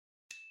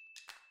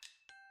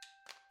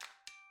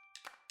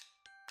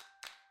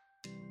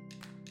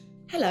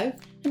Hello,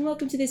 and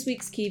welcome to this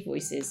week's Key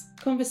Voices,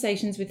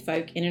 conversations with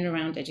folk in and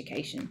around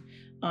education.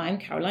 I'm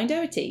Caroline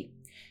Doherty.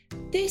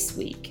 This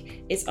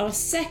week is our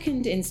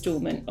second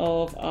instalment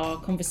of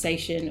our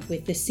conversation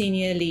with the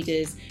senior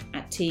leaders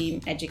at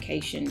Team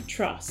Education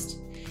Trust.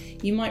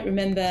 You might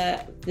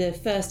remember the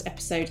first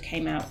episode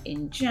came out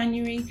in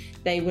January.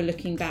 They were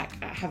looking back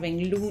at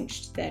having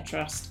launched their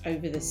trust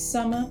over the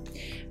summer,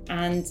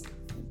 and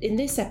in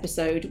this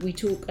episode, we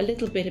talk a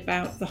little bit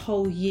about the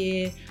whole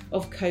year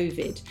of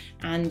COVID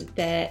and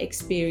their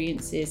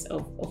experiences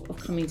of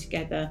coming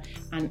together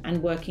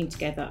and working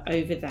together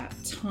over that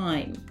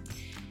time.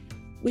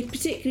 We're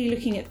particularly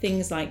looking at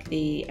things like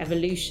the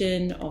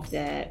evolution of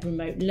their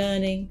remote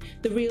learning,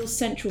 the real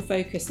central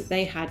focus that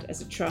they had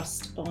as a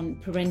trust on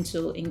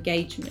parental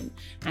engagement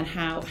and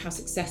how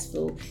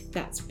successful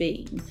that's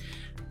been.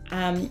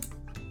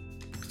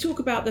 Talk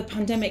about the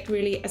pandemic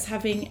really as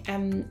having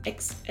an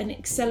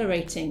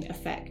accelerating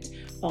effect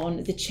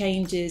on the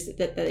changes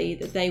that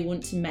they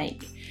want to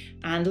make,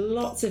 and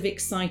lots of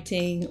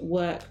exciting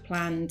work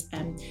planned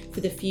for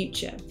the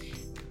future.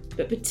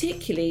 But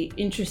particularly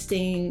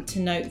interesting to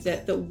note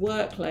that the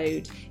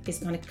workload is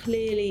kind of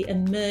clearly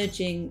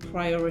emerging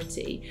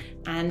priority,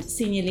 and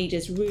senior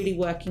leaders really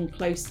working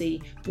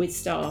closely with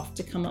staff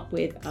to come up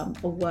with a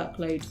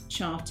workload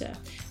charter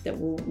that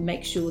will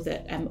make sure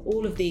that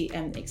all of the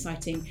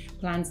exciting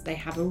plans they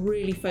have are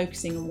really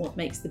focusing on what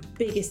makes the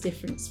biggest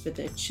difference for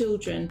their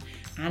children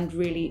and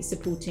really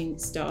supporting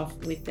staff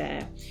with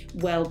their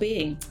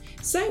well-being.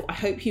 So I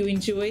hope you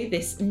enjoy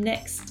this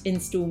next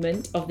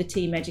instalment of the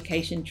Team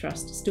Education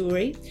Trust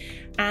story.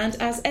 And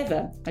as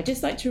ever, I'd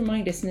just like to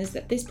remind listeners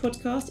that this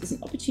podcast is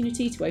an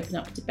opportunity to open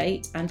up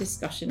debate and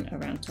discussion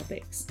around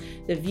topics.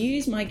 The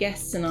views my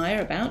guests and I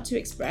are about to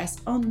express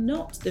are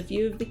not the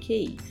view of the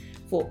Key.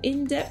 For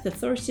in-depth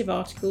authoritative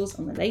articles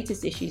on the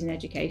latest issues in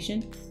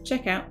education,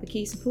 check out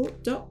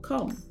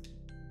thekeysupport.com.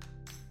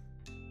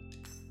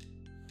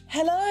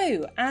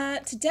 Hello,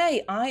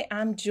 today I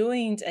am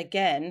joined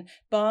again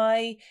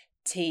by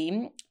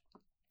Team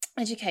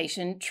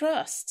Education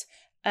Trust.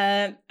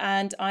 And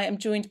I am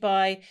joined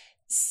by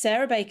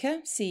Sarah Baker,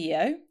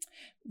 CEO,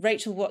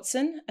 Rachel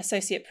Watson,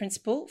 Associate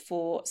Principal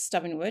for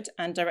Stubbornwood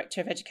and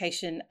Director of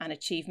Education and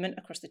Achievement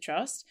across the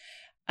Trust,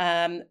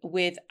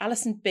 with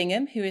Alison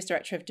Bingham, who is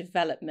Director of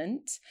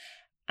Development,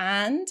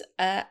 and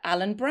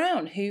Alan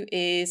Brown, who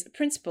is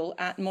Principal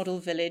at Model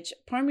Village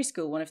Primary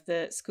School, one of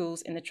the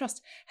schools in the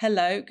Trust.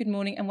 Hello, good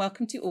morning, and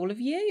welcome to all of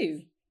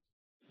you.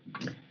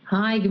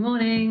 Hi, good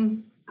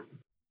morning.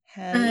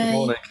 Hello. Good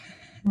morning.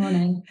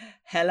 Morning.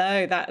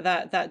 Hello,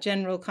 that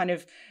general kind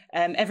of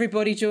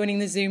everybody joining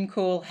the Zoom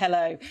call.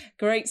 Hello,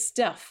 great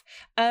stuff.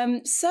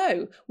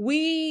 So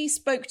we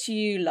spoke to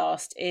you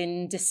last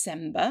in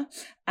December,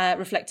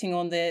 reflecting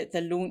on the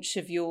launch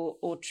of your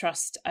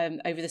trust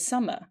over the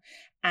summer,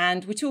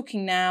 and we're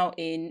talking now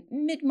in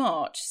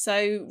mid-March,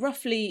 so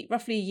roughly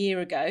a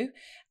year ago,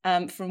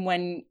 from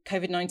when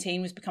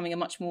COVID-19 was becoming a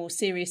much more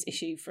serious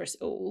issue for us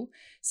all.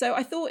 So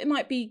I thought it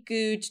might be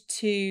good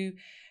to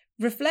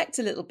reflect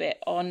a little bit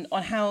on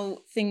how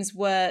things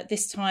were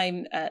this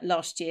time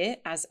last year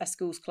as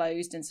schools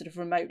closed and sort of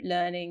remote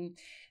learning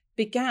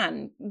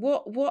began.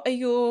 What are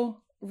your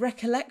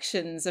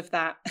recollections of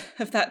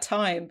that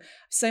time?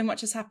 So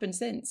much has happened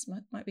since.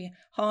 Might be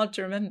hard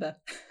to remember.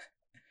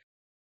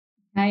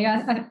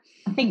 I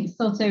think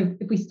sort of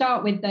if we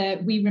start with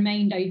we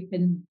remained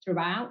open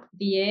throughout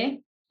the year,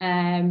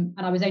 and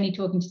I was only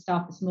talking to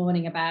staff this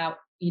morning about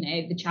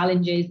the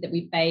challenges that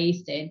we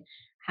faced and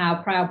how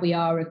proud we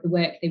are of the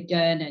work they've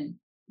done, and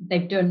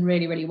they've done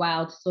really, really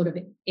well to sort of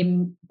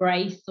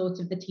embrace sort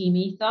of the team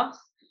ethos.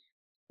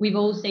 We've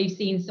also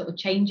seen sort of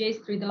changes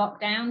through the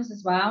lockdowns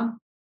as well.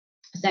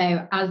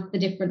 So as the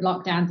different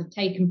lockdowns have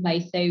taken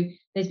place, so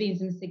there's been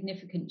some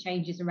significant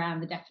changes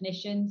around the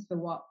definitions for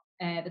what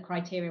the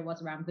criteria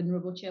was around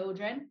vulnerable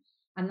children.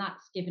 And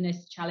that's given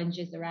us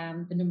challenges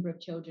around the number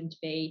of children to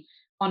be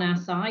on our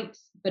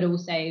sites, but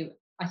also,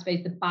 I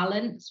suppose, the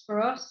balance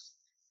for us.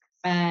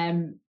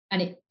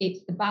 And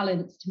it's the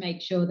balance to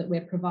make sure that we're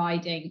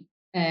providing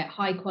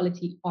high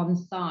quality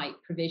on-site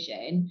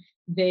provision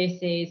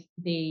versus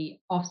the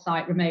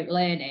off-site remote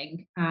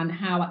learning, and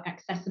how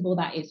accessible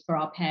that is for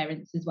our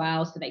parents as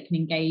well, so they can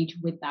engage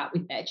with that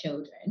with their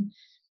children.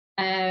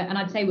 And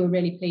I'd say we're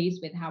really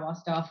pleased with how our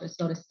staff have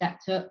sort of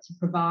stepped up to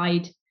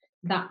provide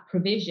that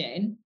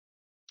provision.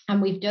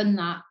 And we've done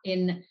that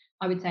in,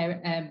 I would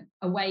say,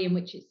 a way in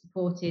which it's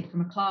supported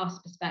from a class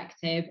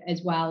perspective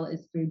as well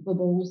as through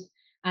bubbles,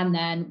 and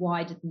then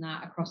wider than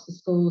that across the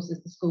schools,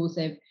 as the schools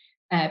have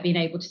been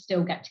able to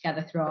still get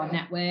together through our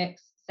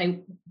networks. So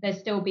there's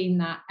still been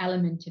that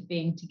element of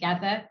being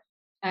together,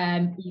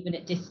 even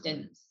at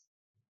distance.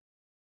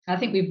 I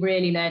think we've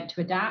really learned to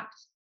adapt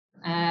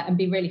and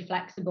be really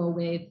flexible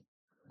with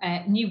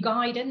new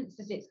guidance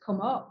as it's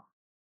come up,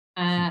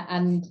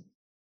 and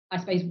I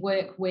suppose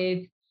work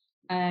with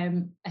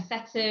a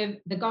set of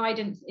the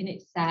guidance in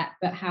its set,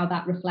 but how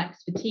that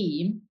reflects for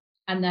team,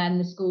 and then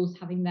the schools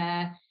having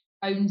their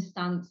own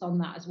stance on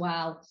that as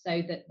well,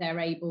 so that they're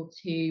able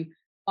to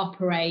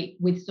operate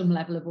with some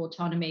level of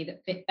autonomy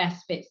that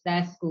best fits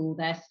their school,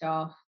 their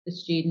staff, the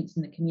students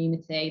and the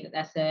community that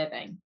they're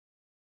serving.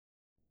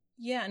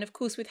 Yeah, and of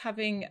course, with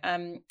having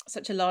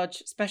such a large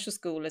special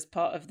school as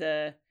part of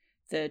the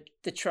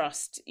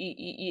trust,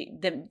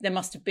 there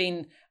must have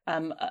been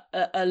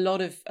a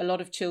lot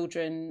of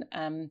children,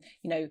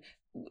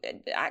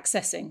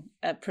 accessing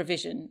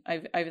provision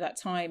over that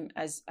time,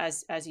 as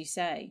you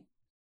say.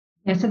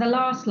 Yeah, so the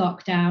last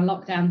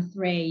lockdown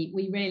 3,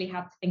 we really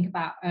had to think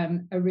about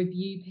a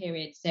review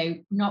period. So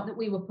not that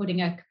we were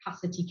putting a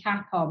capacity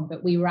cap on,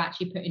 but we were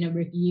actually putting a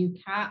review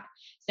cap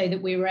so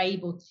that we were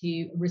able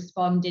to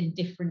respond in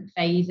different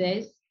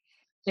phases.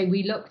 So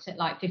we looked at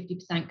like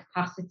 50%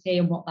 capacity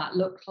and what that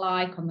looked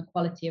like on the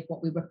quality of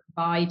what we were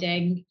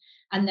providing.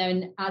 And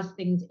then as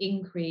things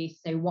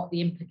increased, so what the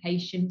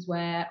implications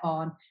were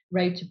on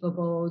rota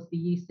bubbles, the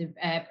use of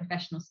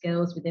professional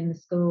skills within the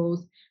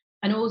schools,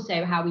 and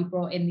also how we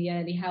brought in the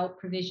early help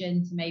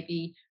provision to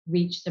maybe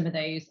reach some of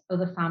those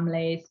other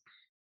families,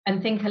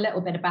 and think a little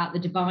bit about the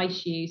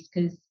device use,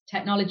 because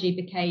technology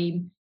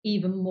became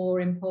even more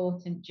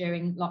important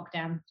during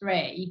lockdown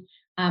 3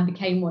 and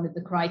became one of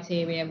the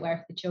criteria where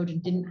if the children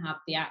didn't have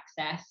the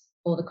access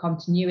or the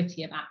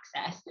continuity of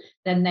access,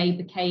 then they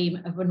became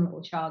a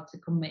vulnerable child to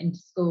come into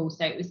school.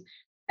 So it was,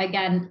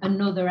 again,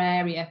 another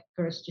area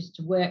for us just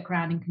to work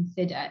around and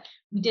consider.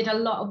 We did a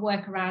lot of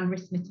work around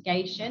risk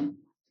mitigation.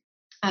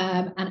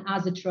 And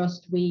as a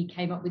trust, we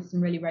came up with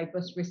some really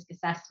robust risk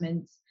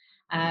assessments,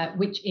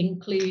 which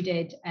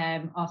included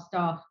our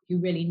staff who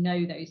really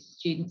know those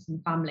students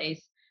and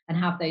families and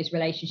have those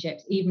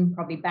relationships, even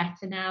probably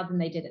better now than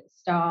they did at the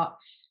start,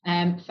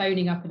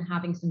 phoning up and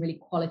having some really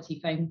quality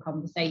phone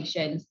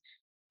conversations.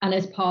 And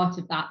as part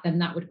of that, then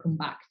that would come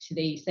back to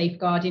the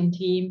safeguarding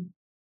team.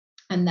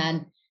 And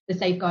then the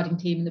safeguarding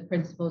team and the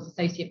principals,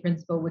 associate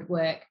principal, would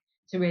work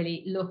to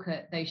really look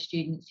at those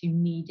students who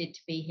needed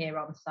to be here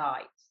on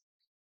site.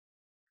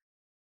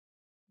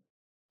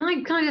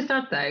 Can I just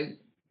add though,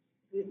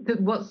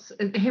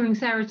 that hearing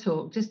Sarah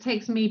talk just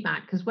takes me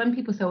back, because when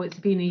people say, oh, it's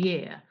been a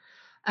year,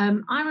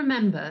 I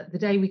remember the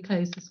day we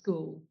closed the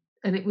school,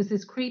 and it was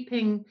this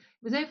creeping,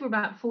 it was over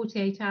about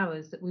 48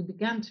 hours that we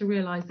began to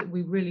realise that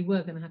we really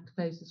were going to have to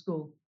close the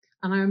school.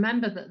 And I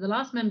remember that the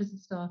last members of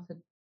staff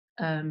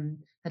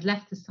had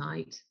left the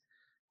site,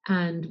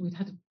 and we'd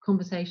had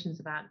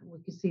conversations about,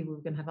 we could see we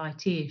were going to have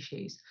IT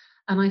issues.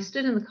 And I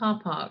stood in the car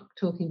park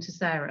talking to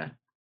Sarah.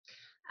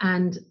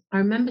 And I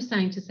remember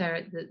saying to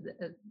Sarah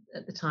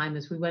at the time,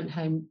 as we went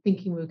home,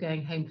 thinking we were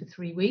going home for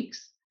 3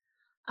 weeks.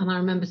 And I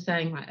remember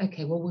saying, right,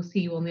 okay, well, we'll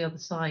see you on the other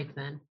side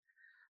then.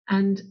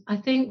 And I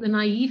think the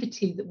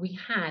naivety that we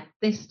had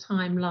this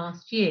time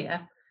last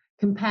year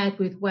compared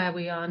with where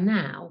we are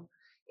now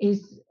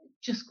is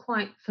just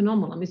quite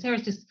phenomenal. I mean,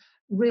 Sarah's just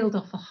reeled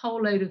off a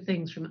whole load of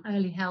things, from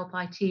early help,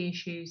 IT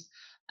issues,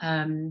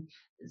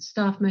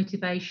 staff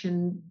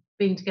motivation,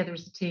 being together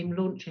as a team,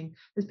 launching.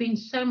 There's been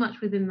so much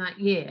within that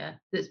year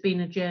that's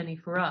been a journey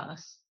for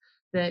us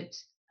that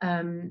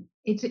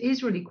it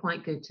is really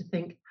quite good to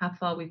think how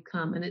far we've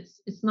come. And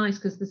it's nice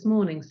because this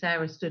morning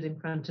Sarah stood in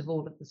front of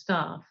all of the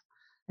staff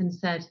and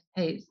said,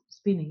 hey,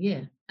 it's been a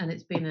year, and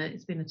it's been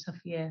a tough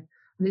year,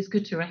 and it's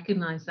good to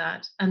recognise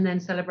that and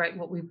then celebrate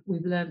what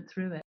we've learned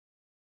through it.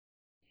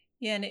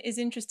 Yeah, and it is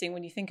interesting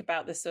when you think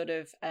about the sort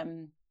of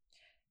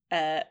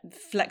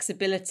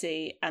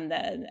flexibility and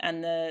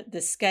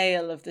the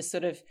scale of the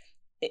sort of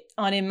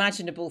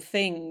unimaginable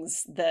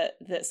things that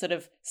sort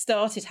of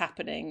started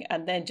happening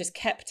and then just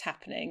kept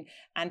happening,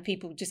 and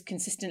people just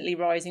consistently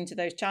rising to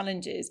those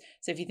challenges.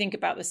 So if you think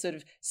about the sort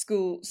of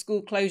school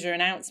closure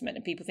announcement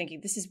and people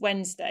thinking, this is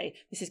Wednesday,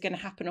 this is going to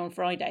happen on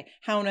Friday,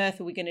 how on earth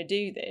are we going to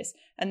do this?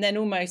 And then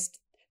almost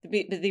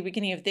the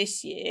beginning of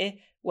this year,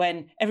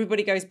 when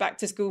everybody goes back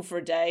to school for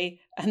a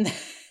day and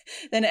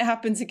then it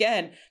happens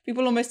again,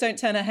 people almost don't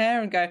turn a hair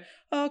and go,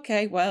 oh,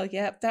 okay, well,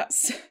 yeah,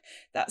 that's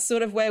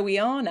sort of where we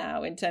are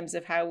now in terms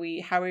of how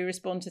we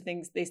respond to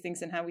these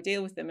things and how we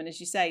deal with them. And as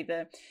you say,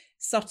 the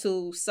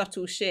subtle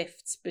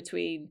shifts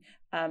between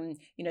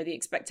the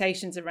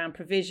expectations around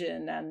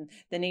provision and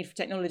the need for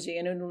technology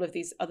and all of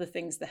these other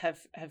things that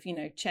have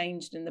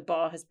changed, and the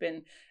bar has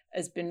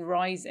been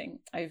rising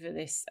over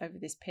this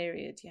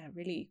period. Yeah,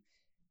 really,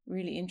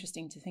 really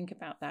interesting to think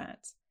about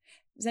that.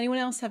 Does anyone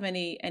else have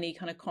any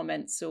kind of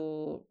comments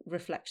or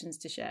reflections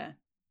to share?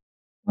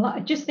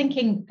 Well, just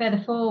thinking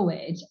further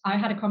forward, I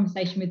had a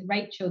conversation with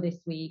Rachel this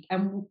week,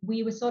 and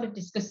we were sort of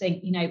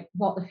discussing,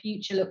 what the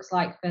future looks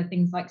like for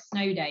things like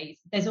snow days.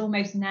 There's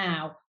almost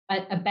now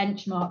a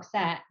benchmark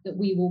set that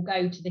we will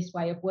go to this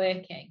way of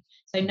working.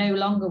 So no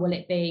longer will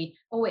it be,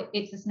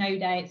 it's a snow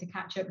day, it's a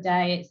catch-up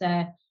day,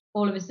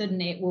 all of a sudden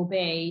it will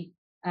be,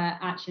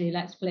 actually,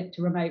 let's flip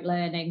to remote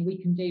learning,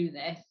 we can do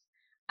this.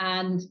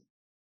 And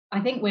I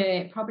think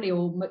we're probably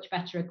all much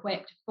better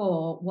equipped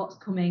for what's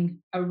coming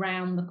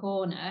around the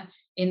corner,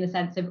 in the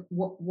sense of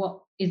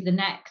what is the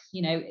next,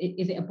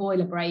 is it a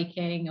boiler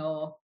breaking,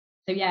 or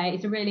so. Yeah,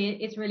 it's a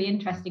really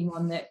interesting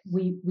one that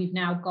we've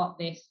now got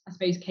this, I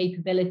suppose,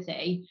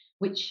 capability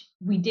which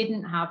we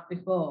didn't have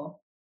before.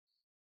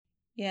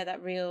 Yeah,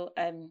 that real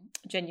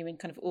genuine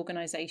kind of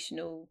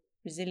organisational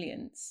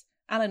resilience.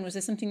 Alan, was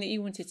there something that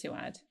you wanted to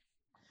add?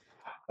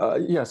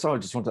 Yes, I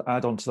just want to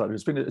add on to that.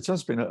 It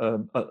has been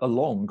a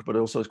long, but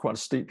also quite a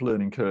steep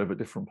learning curve at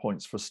different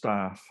points for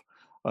staff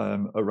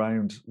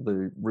around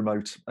the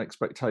remote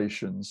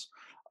expectations,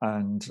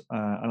 and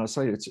I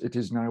say it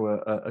is now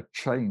a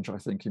change. I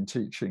think in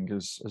teaching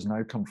has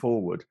now come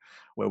forward,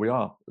 where we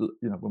are,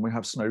 when we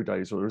have snow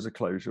days or there is a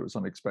closure, it's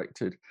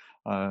unexpected.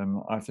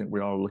 I think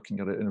we are looking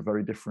at it in a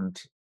very different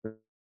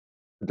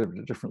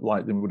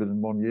light than we would have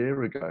done 1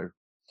 year ago.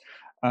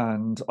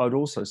 And I'd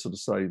also sort of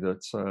say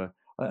that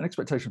an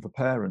expectation for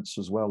parents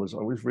as well is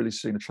we've really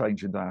seen a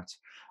change in that.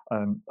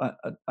 And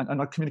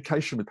our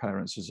communication with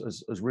parents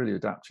has really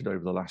adapted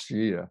over the last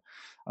year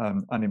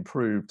and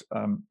improved.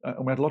 And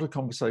we had a lot of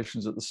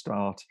conversations at the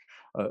start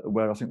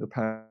where I think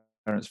the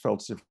parents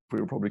felt as if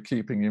we were probably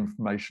keeping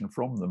information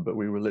from them, but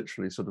we were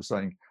literally sort of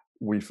saying,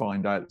 we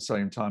find out at the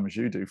same time as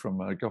you do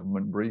from a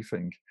government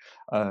briefing,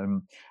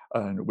 and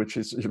which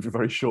is a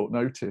very short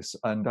notice.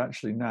 And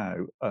actually now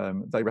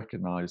they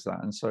recognise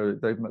that, and so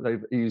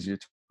they've easier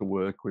to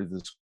work with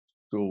the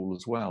school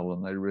as well,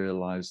 and they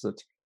realise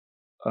that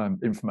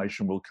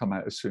information will come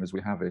out as soon as we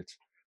have it,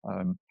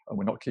 and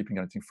we're not keeping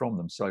anything from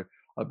them. So,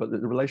 but the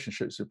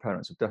relationships with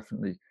parents have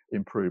definitely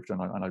improved,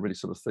 and I really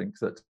sort of think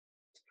that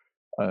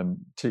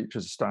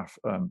teachers, staff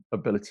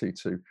ability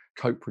to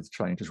cope with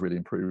change has really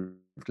improved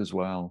as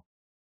well.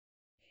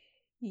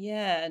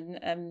 Yeah,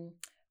 and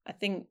I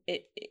think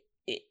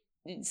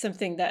it's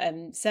something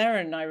that Sarah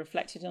and I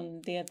reflected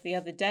on the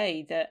other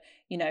day, that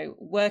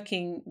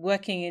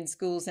working in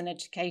schools and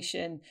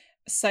education,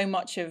 so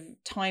much of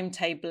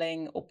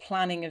timetabling or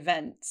planning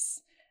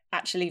events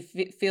actually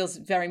feels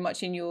very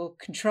much in your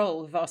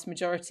control the vast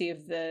majority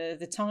of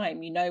the time.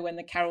 When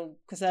the carol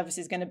service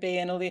is going to be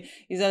and all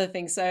these other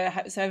things,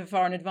 so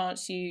far in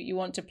advance you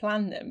want to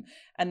plan them,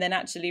 and then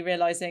actually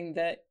realizing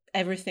that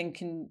everything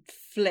can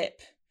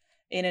flip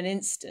in an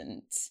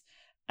instant,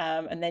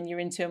 and then you're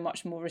into a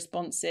much more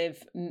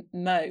responsive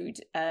mode.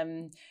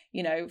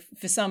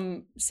 For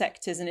some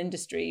sectors and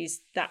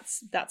industries,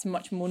 that's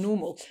much more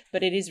normal,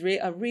 but it is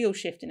a real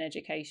shift in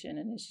education.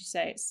 And as you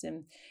say, it's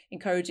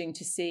encouraging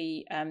to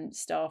see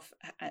staff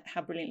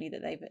how brilliantly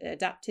that they've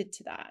adapted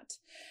to that.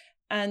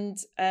 And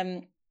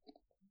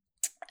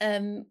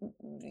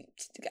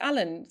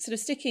Alan, sort of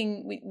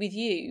sticking with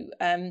you,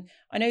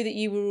 I know that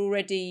you were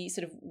already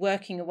sort of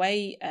working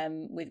away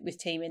with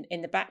team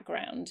in the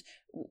background,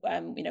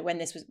 when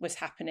this was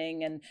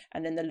happening,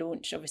 and then the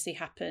launch obviously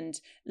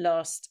happened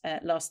last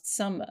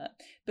summer.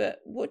 But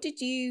what did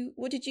you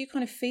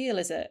kind of feel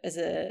as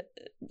a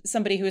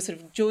somebody who was sort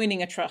of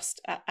joining a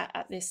trust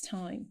at this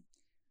time?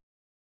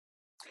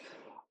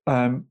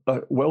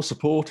 Well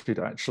supported,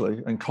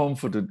 actually, and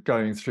confident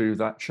going through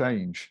that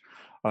change.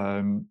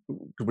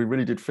 We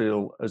really did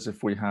feel as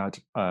if we had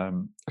a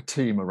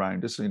team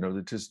around us,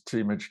 that is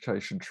Team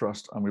Education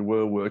Trust, and we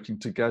were working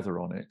together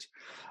on it.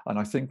 And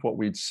I think what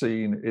we'd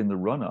seen in the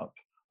run-up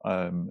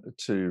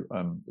to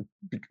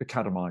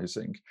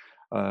academising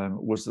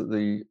was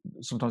that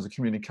sometimes the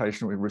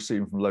communication we were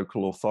receiving from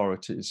local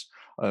authorities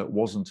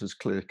wasn't as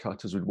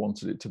clear-cut as we'd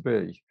wanted it to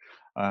be.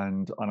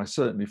 And I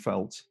certainly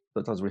felt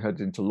that as we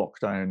headed into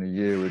lockdown a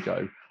year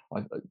ago,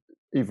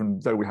 even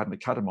though we hadn't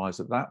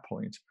academised at that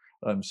point,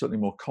 certainly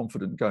more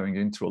confident going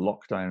into a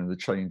lockdown and the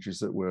changes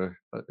that were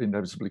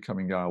inevitably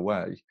coming our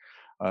way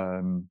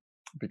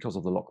because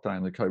of the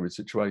lockdown, the COVID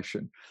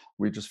situation.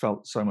 We just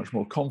felt so much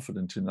more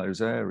confident in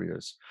those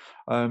areas.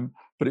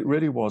 But it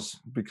really was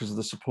because of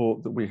the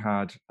support that we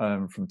had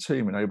from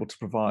team and able to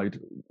provide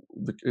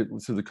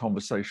through the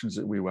conversations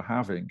that we were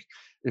having.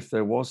 If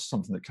there was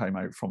something that came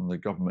out from the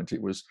government,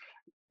 it would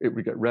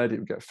get read, it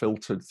would get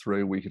filtered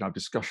through, we could have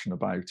discussion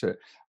about it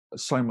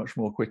so much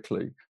more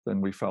quickly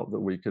than we felt that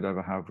we could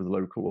ever have with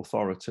local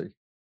authority.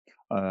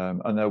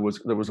 And there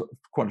was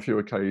quite a few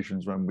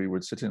occasions when we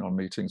would sit in on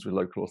meetings with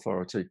local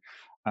authority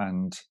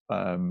and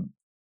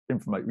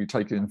we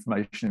take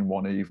information in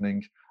one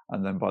evening,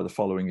 and then by the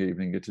following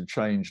evening it had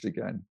changed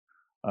again.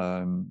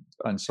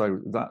 And so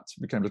that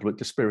became a little bit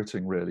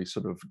dispiriting, really,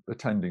 sort of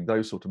attending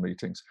those sort of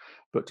meetings.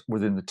 But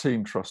within the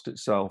team trust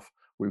itself,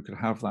 we could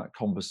have that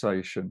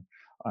conversation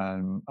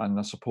and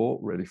the support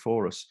really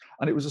for us.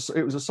 And it was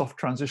a soft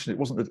transition. It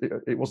wasn't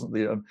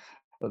the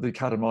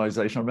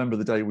academisation. I remember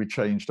the day we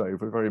changed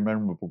over, a very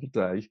memorable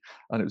day,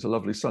 and it was a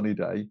lovely sunny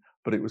day,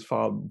 but it was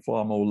far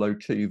more low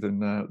key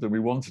than we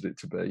wanted it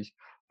to be.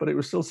 But it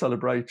was still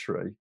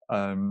celebratory,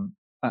 and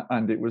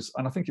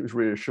I think it was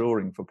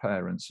reassuring for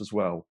parents as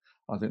well.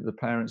 I think the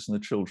parents and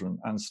the children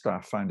and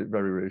staff found it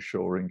very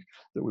reassuring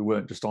that we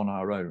weren't just on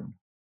our own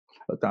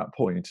at that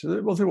point.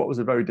 Well, through what was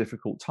a very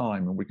difficult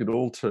time, and we could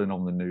all turn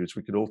on the news,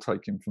 we could all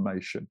take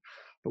information,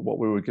 but what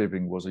we were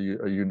giving was a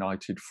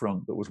united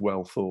front that was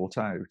well thought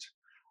out.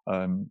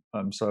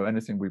 So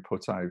anything we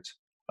put out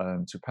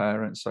to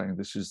parents saying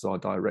this is our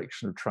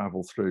direction of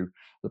travel through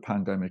the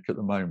pandemic at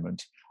the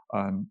moment,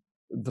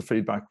 the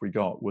feedback we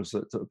got was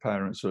that the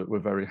parents were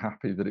very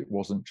happy that it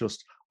wasn't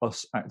just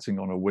us acting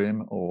on a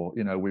whim, or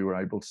we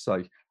were able to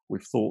say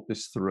we've thought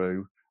this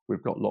through,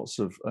 we've got lots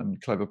of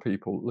clever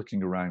people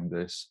looking around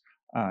this,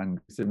 and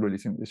they really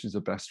think this is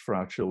the best for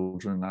our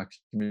children and our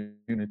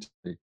community.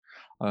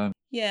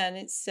 Yeah, and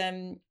it's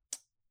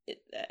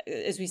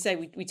as we say,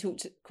 we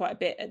talked quite a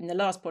bit in the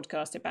last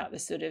podcast about the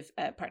sort of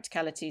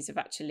practicalities of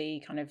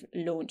actually kind of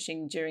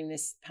launching during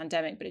this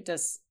pandemic, but it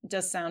does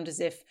sound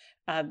as if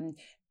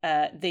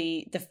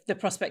the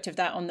prospect of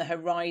that on the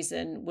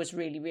horizon was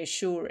really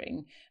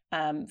reassuring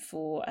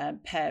for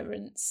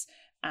parents,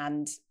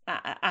 and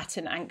at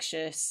an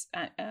anxious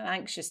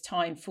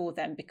time for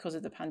them because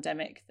of the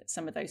pandemic, that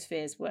some of those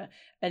fears were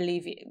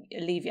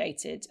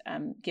alleviated,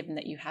 given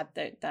that you had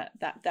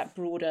that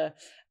broader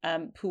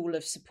pool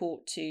of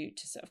support to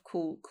sort of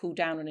cool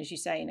down on, as you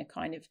say, in a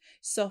kind of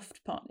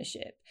soft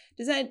partnership.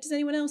 Does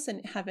anyone else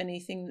have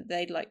anything that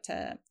they'd like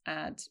to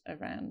add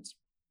around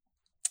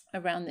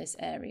this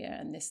area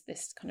and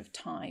this kind of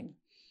time?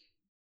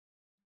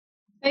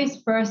 I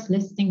suppose for us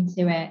listening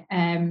to it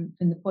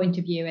from the point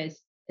of view as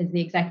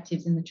the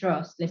executives in the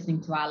trust, listening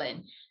to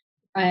Alan,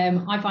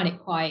 I find it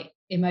quite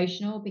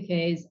emotional,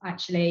 because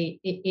actually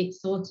it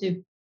sort of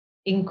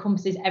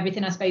encompasses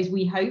everything I suppose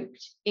we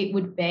hoped it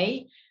would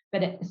be,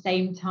 but at the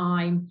same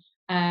time,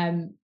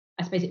 I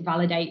suppose it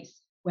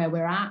validates where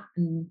we're at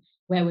and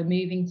where we're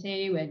moving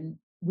to, and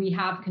we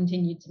have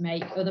continued to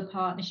make other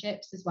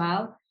partnerships as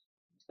well.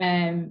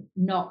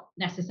 Not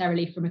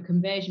necessarily from a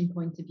conversion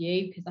point of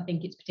view, because I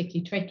think it's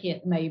particularly tricky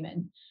at the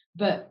moment,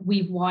 but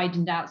we've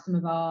widened out some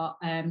of our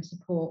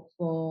support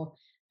for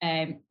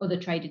other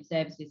traded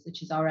services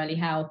such as our early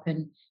help,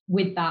 and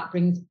with that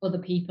brings other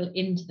people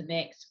into the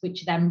mix,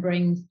 which then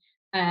brings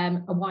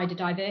a wider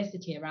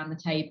diversity around the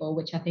table,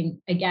 which I think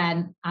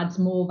again adds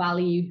more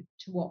value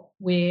to what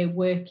we're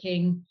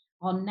working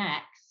on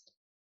next.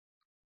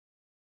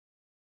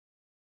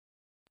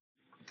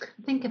 I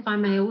think, if I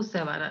may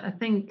also add, I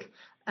think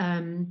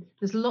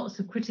there's lots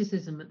of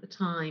criticism at the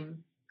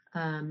time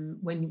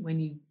when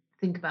you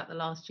think about the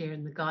last year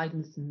and the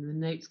guidance and the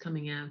notes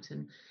coming out,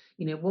 and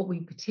what we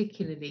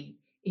particularly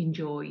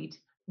enjoyed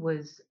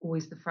was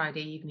always the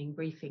Friday evening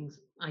briefings,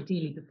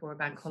 ideally before a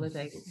bank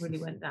holiday. It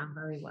really went down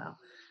very well.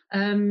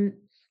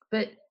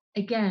 But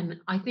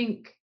again, I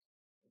think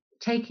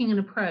taking an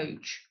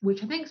approach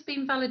which I think has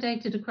been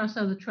validated across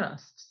other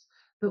trusts,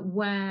 but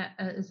where,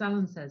 as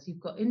Alan says, you've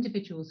got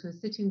individuals who are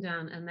sitting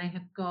down and they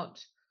have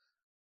got,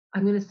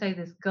 I'm going to say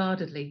this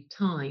guardedly,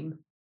 time,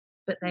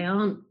 but they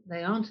aren't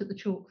at the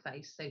chalk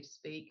face, so to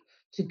speak,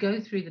 to go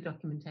through the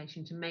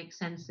documentation, to make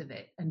sense of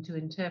it and to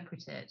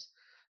interpret it.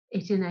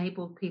 It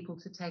enabled people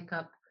to take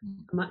up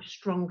a much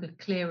stronger,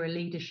 clearer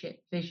leadership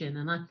vision.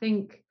 And I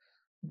think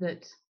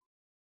that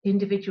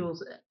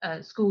individuals,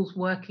 schools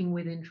working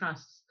within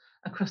trusts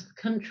across the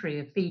country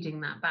are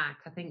feeding that back.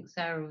 I think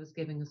Sarah was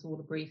giving us all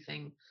a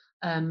briefing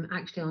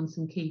actually on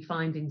some key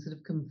findings that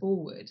have come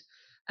forward.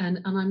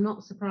 And I'm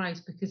not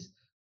surprised, because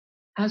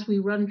as we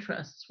run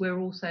trusts, we're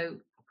also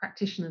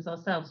practitioners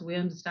ourselves. We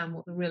understand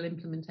what the real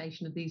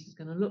implementation of these is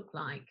going to look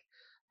like.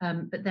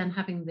 But then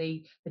having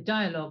the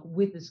dialogue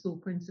with the school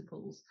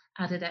principals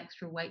added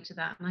extra weight to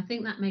that. And I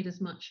think that made us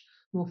much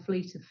more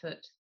fleet of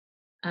foot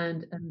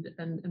and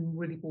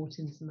really brought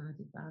in some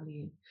added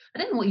value. I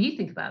don't know what you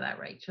think about that,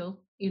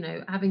 Rachel,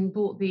 having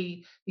bought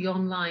the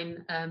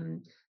online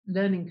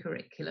learning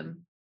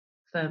curriculum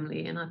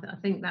firmly. And I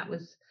think that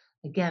was,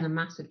 again, a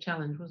massive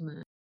challenge, wasn't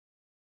it?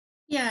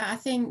 Yeah, I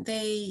think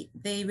the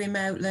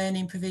remote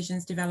learning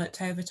provisions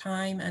developed over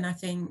time, and I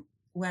think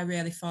we're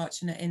really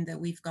fortunate in that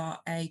we've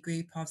got a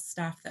group of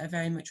staff that are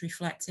very much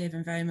reflective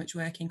and very much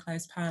work in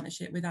close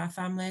partnership with our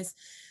families,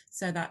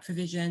 so that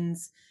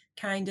provisions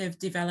kind of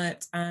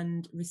developed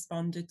and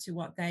responded to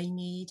what they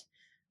need.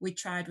 We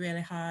tried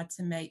really hard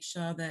to make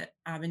sure that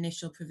our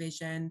initial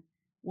provision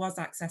was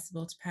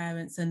accessible to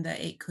parents and that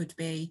it could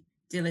be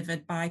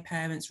delivered by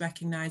parents,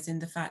 recognising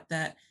the fact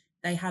that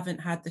they haven't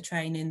had the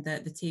training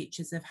that the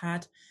teachers have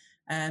had,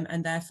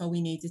 and therefore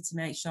we needed to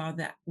make sure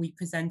that we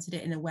presented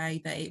it in a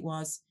way that it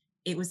was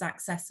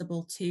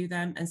accessible to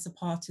them and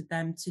supported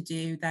them to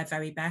do their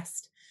very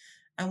best.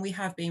 And we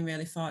have been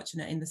really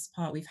fortunate in the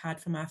support we've had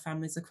from our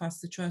families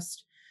across the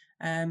trust.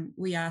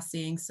 We are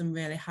seeing some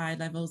really high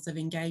levels of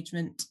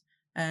engagement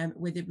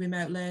with the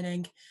remote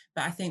learning,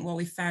 but I think what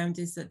we've found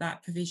is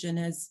that provision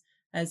has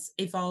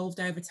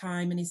evolved over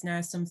time and is now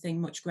something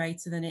much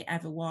greater than it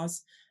ever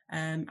was.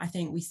 I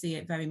think we see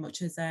it very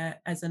much as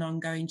an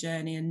ongoing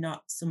journey and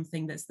not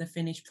something that's the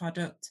finished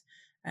product.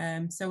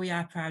 So we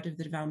are proud of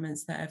the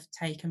developments that have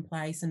taken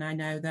place. And I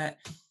know that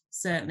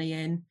certainly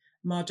in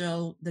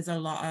Model, there's a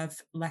lot of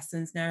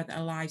lessons now that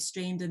are live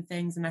streamed and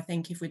things. And I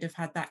think if we'd have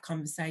had that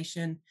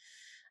conversation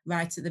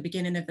right at the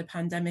beginning of the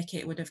pandemic,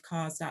 it would have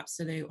caused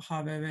absolute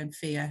horror and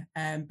fear.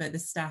 But the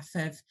staff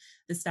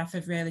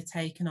have really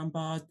taken on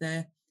board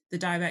the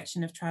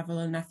direction of travel.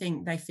 And I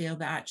think they feel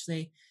that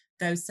actually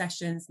those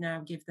sessions now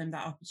give them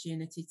that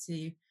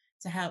opportunity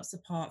help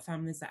support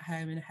families at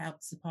home and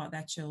help support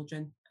their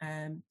children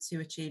to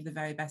achieve the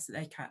very best that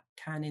they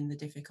can in the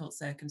difficult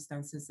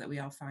circumstances that we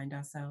all find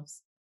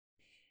ourselves.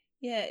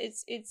 Yeah,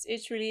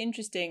 it's really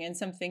interesting, and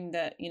something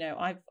that, you know,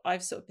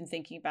 I've sort of been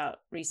thinking about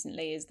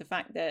recently is the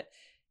fact that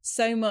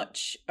so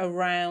much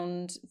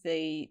around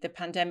the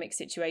pandemic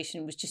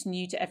situation was just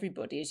new to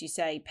everybody. As you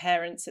say,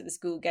 parents at the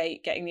school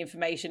gate getting the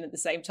information at the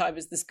same time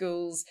as the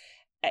schools,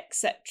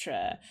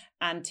 etc.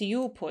 And to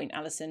your point,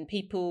 Alison,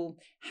 people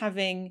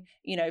having,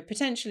 you know,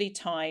 potentially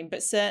time,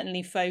 but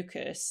certainly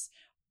focus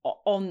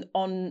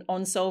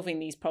on solving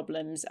these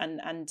problems,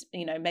 and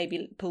you know,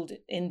 maybe pulled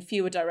in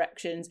fewer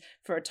directions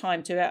for a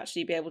time to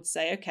actually be able to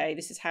say, okay,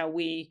 this is how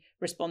we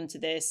respond to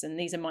this, and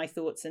these are my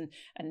thoughts, and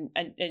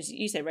as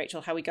you say,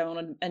 Rachel, how we go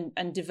on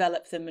and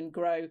develop them and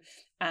grow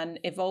and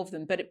evolve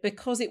them. But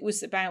because it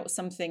was about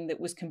something that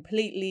was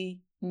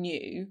completely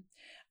new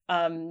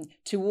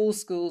to all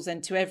schools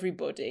and to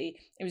everybody,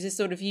 it was a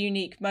sort of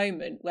unique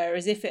moment.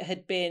 Whereas if it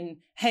had been,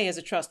 hey, as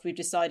a trust, we've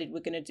decided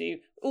we're going to do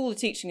all the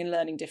teaching and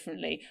learning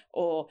differently,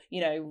 or, you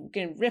know, we're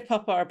going to rip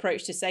up our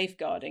approach to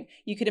safeguarding,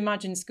 you could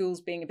imagine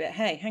schools being a bit,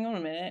 hey, hang on a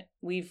minute,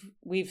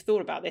 we've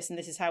thought about this and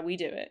this is how we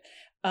do it.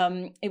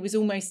 It was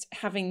almost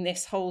having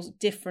this whole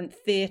different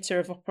theatre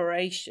of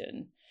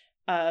operation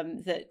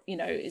that, you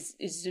know,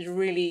 is a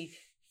really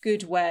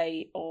good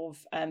way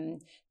of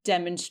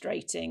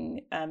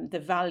demonstrating the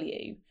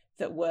value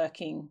that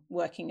working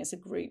as a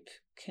group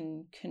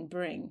can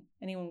bring.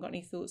 Anyone got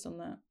any thoughts on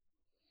that?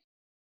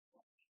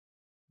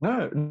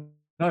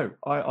 No.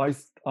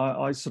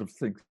 I sort of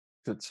think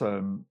that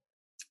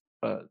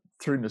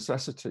through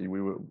necessity,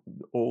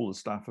 all the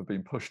staff have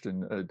been pushed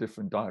in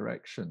different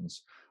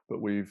directions, but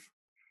we've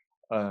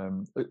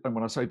and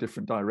when I say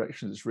different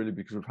directions, it's really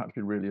because we've had to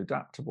be really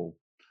adaptable.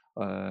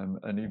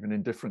 And even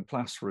in different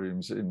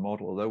classrooms in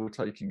model, although we're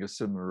taking a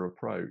similar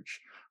approach,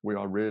 we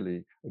are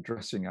really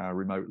addressing our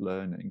remote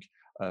learning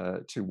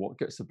to what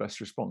gets the best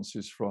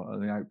responses from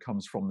and the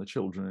outcomes from the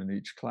children in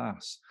each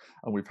class.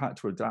 And we've had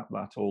to adapt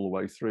that all the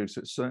way through.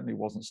 So it certainly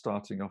wasn't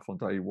starting off on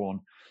day one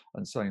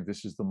and saying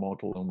this is the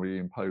model and we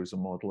impose a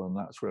model and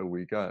that's where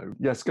we go.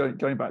 Yes,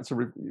 going back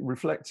to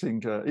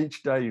reflecting,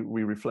 each day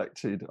we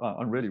reflected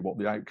on really what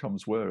the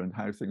outcomes were and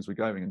how things were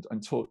going,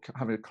 and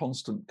having a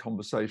constant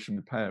conversation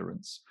with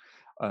parents.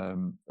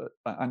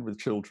 And with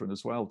children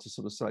as well, to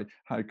sort of say,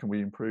 how can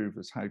we improve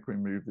this? How can we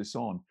move this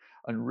on?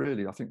 And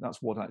really, I think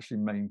that's what actually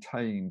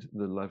maintained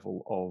the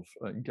level of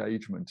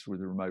engagement with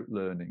the remote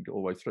learning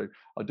all the way through.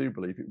 I do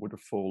believe it would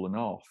have fallen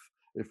off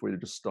if we'd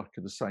have just stuck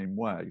in the same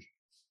way.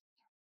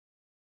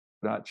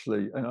 But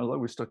actually, and although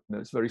we're stuck in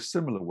this very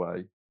similar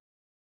way,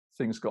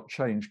 things got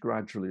changed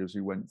gradually as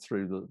we went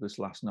through this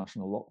last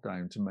national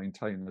lockdown to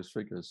maintain those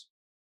figures.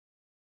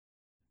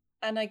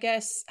 And I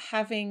guess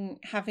having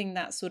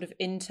that sort of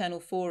internal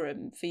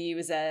forum for you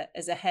as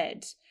a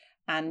head,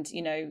 and,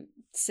 you know,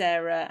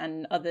 Sarah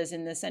and others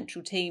in the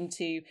central team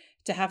to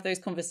have those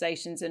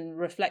conversations and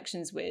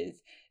reflections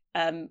with,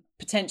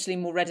 potentially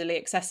more readily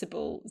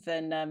accessible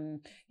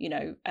than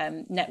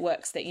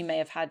networks that you may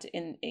have had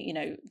in, you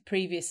know,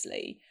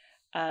 previously.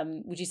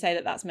 Would you say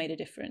that that's made a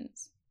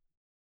difference?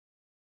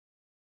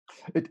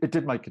 It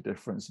did make a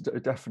difference,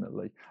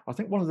 definitely. I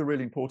think one of the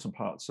really important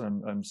parts,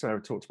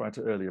 Sarah talked about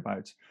it earlier,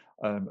 about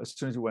as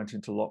soon as we went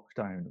into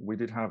lockdown, we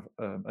did have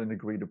an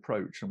agreed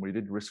approach and we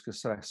did risk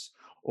assess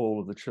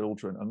all of the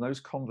children. And those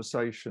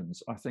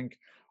conversations, I think,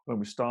 when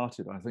we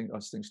started, I think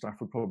staff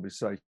would probably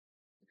say,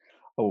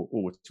 oh,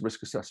 it's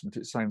risk assessment,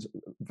 it sounds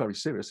very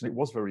serious, and it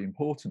was very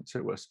important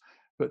to us.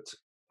 But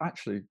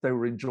actually, they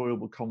were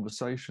enjoyable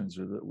conversations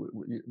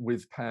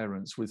with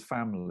parents, with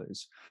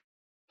families,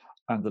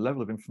 and the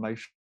level of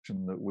information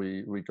that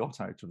we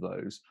got out of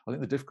those. I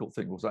think the difficult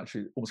thing was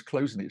actually almost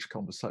closing each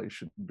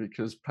conversation,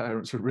 because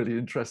parents were really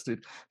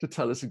interested to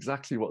tell us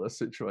exactly what their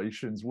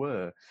situations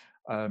were.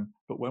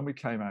 But when we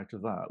came out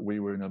of that, we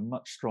were in a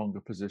much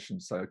stronger position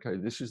to say, okay,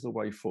 this is the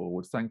way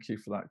forward. Thank you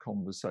for that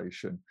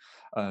conversation.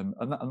 And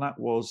that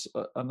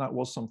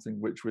was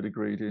something which we'd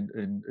agreed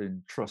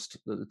in trust,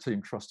 that the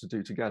team trust to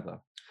do together.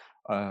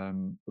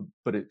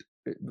 But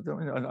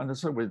and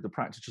so with the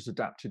practice just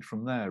adapted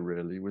from there,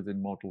 really,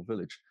 within Model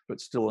Village, but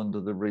still under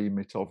the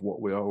remit of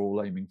what we are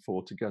all aiming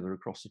for together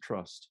across the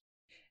trust.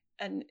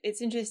 And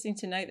it's interesting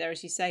to note there,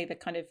 as you say, the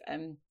kind of,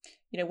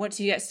 once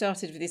you get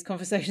started with these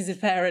conversations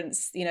with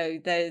parents, you know,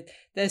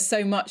 there's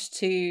so much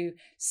to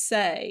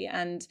say.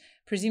 And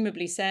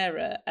presumably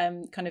Sarah,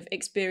 kind of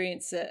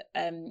experience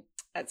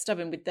at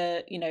Stubborn with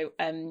the,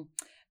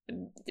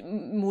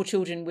 more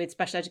children with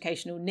special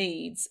educational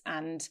needs,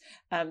 and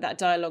that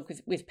dialogue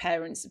with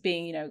parents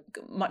being,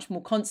 much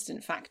more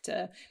constant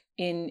factor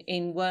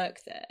in work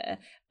there.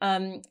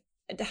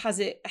 Has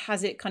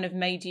it kind of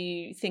made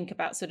you think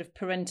about sort of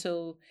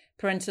parental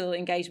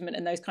engagement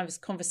and those kinds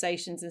of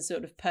conversations and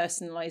sort of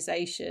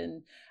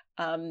personalization,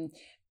 more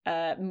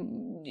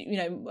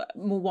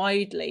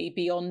widely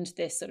beyond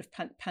this sort of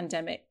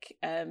pandemic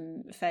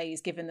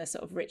phase, given the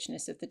sort of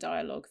richness of the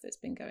dialogue that's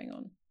been going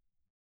on?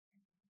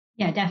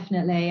 Yeah,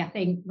 definitely. I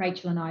think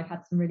Rachel and I have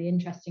had some really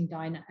interesting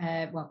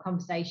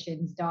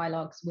conversations,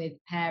 dialogues with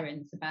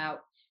parents about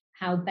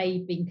how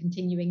they've been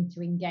continuing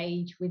to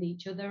engage with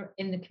each other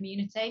in the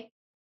community.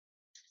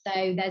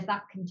 So there's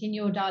that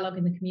continual dialogue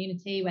in the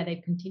community where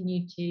they've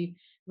continued to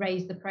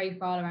raise the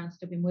profile around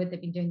Stubbing Wood.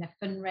 They've been doing their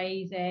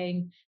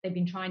fundraising. They've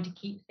been trying to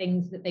keep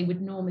things that they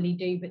would normally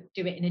do, but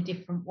do it in a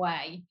different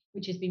way,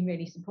 which has been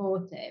really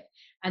supportive.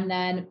 And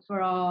then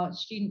for our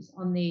students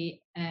on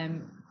the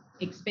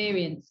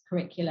experience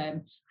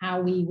curriculum,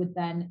 how we would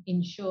then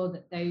ensure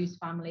that those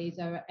families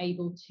are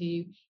able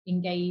to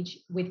engage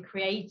with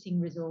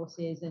creating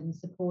resources and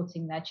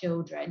supporting their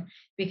children,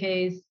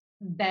 because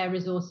their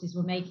resources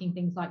were making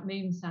things like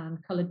moon sand,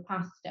 coloured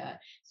pasta,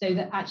 so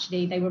that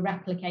actually they were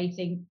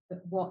replicating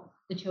what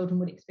the children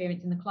would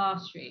experience in the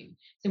classroom.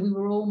 So we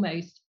were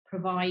almost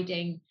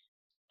providing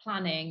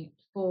planning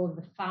for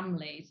the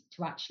families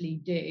to actually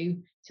do,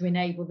 to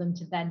enable them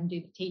to then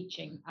do the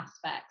teaching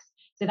aspects.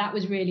 So that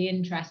was really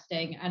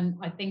interesting. And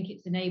I think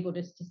it's enabled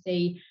us to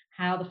see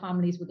how the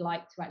families would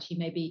like to actually,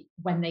 maybe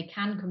when they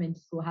can come into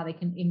school, how they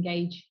can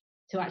engage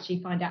to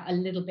actually find out a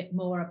little bit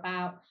more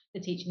about the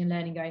teaching and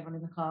learning going on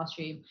in the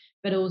classroom,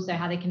 but also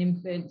how they can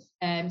influence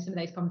some of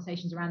those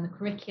conversations around the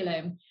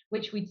curriculum,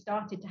 which we'd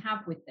started to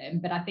have with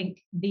them. But I think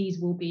these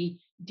will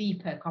be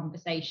deeper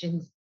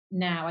conversations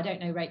now. I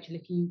don't know, Rachel,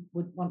 if you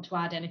would want to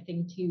add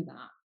anything to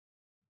that.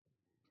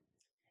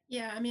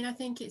 Yeah, I mean, I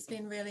think it's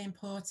been really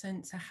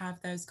important to have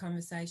those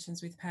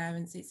conversations with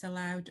parents. It's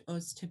allowed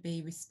us to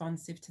be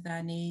responsive to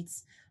their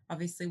needs.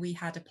 Obviously, we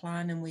had a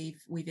plan and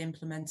we've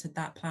implemented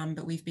that plan,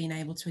 but we've been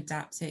able to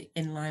adapt it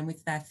in line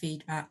with their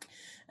feedback.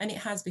 And it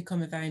has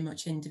become a very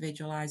much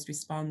individualised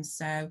response.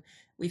 So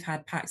we've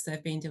had packs that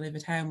have been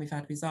delivered home, we've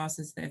had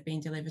resources that have been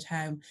delivered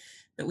home,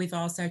 but we've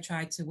also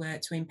tried to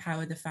work to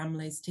empower the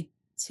families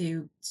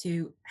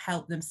to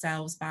help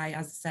themselves by,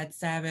 as I said,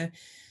 Sarah,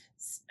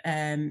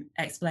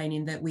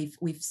 explaining that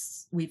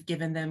we've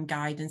given them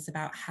guidance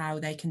about how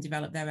they can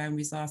develop their own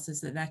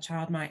resources that their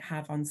child might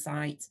have on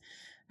site,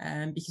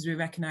 because we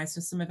recognise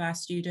for some of our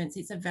students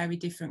it's a very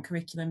different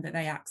curriculum that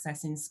they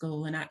access in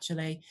school, and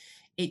actually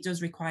it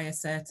does require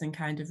certain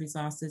kind of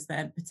resources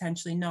that are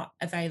potentially not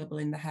available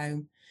in the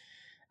home.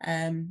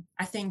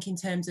 I think in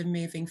terms of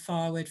moving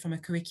forward from a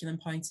curriculum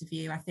point of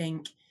view, I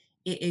think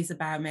it is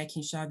about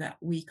making sure that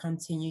we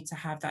continue to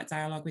have that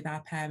dialogue with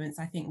our parents.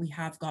 I think we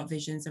have got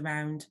visions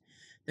around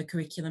the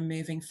curriculum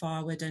moving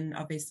forward, and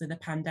obviously the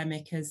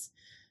pandemic has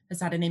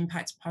had an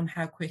impact upon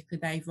how quickly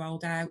they've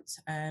rolled out.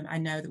 I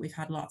know that we've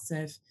had lots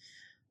of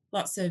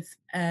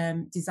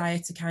desire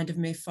to kind of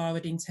move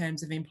forward in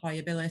terms of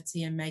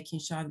employability and making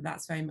sure that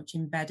that's very much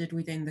embedded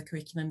within the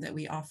curriculum that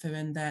we offer,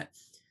 and that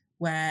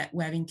we're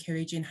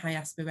encouraging high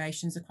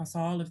aspirations across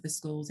all of the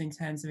schools in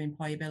terms of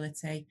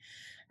employability.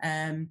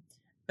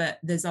 But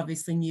there's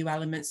obviously new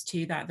elements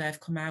to that have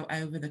come out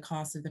over the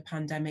course of the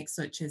pandemic,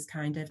 such as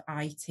kind of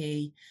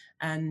IT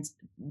and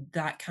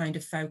that kind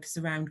of focus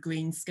around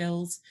green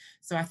skills.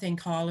 So I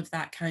think all of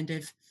that kind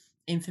of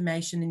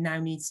information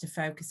now needs to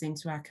focus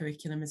into our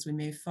curriculum as we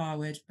move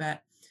forward.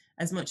 But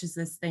as much as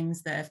there's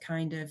things that have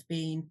kind of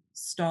been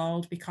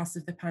stalled because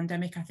of the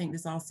pandemic, I think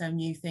there's also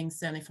new things,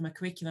 certainly from a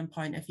curriculum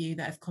point of view,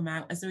 that have come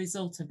out as a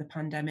result of the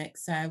pandemic.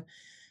 So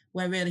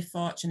we're really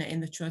fortunate in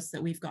the Trust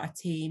that we've got a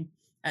team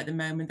at the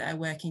moment that are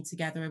working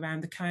together around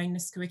the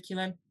kindness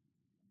curriculum,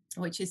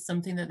 which is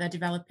something that they're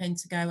developing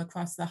to go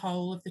across the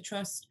whole of the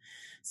Trust.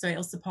 So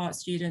it'll support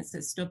students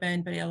at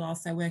Stubbing, but it'll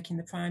also work in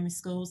the primary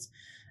schools.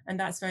 And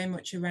that's very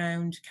much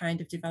around kind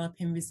of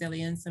developing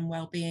resilience and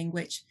well-being,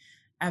 which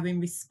are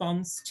in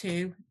response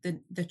to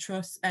the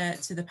Trust,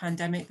 to the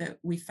pandemic that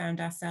we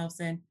found ourselves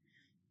in.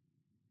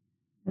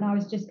 And I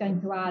was just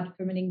going to add,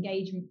 from an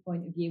engagement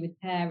point of view with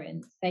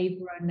parents, they've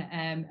run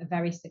a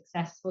very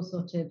successful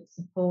sort of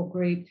support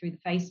group through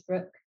the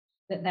Facebook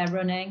that they're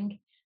running.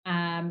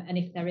 And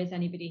if there is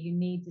anybody who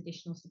needs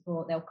additional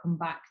support, they'll come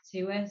back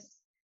to us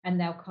and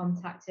they'll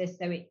contact us.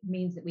 So it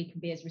means that we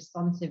can be as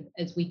responsive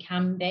as we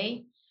can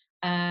be,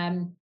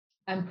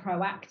 and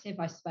proactive,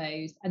 I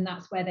suppose. And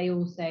that's where they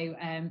also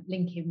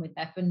link in with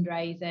their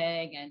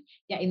fundraising and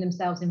getting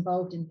themselves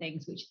involved in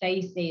things which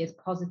they see as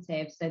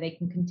positive, so they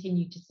can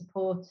continue to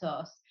support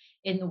us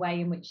in the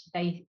way in which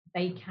they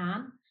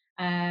can.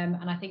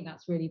 And I think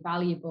that's really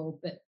valuable.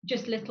 But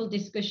just little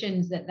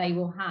discussions that they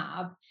will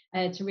have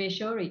to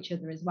reassure each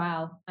other as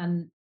well.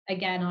 And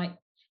again,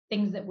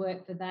 things that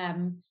work for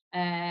them,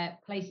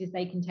 places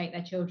they can take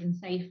their children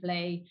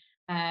safely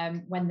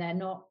when they're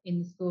not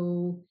in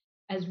school,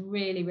 has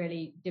really,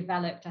 really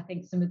developed, I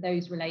think, some of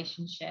those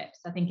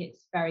relationships. I think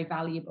it's very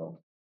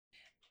valuable.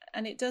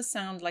 And it does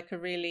sound like a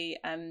really,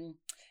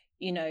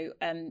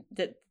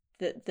 that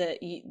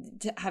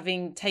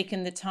having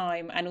taken the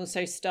time and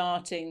also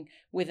starting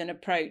with an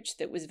approach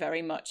that was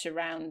very much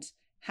around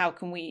how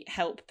can we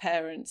help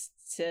parents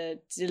to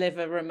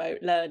deliver remote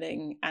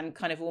learning, and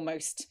kind of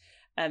almost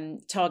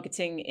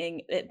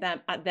targeting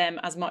at them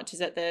as much as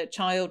at the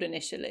child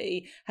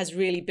initially, has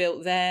really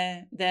built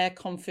their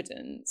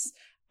confidence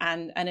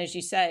and as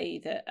you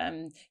say that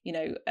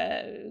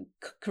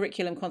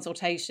curriculum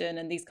consultation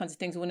and these kinds of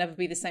things will never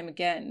be the same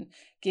again,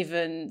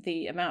 given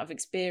the amount of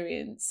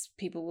experience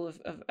people will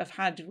have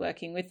had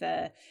working with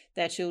their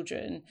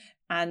children,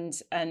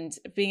 and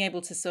being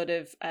able to sort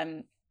of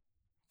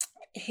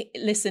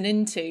listen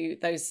into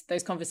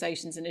those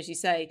conversations, and as you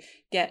say,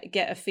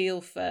 get a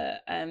feel for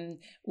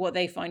what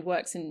they find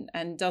works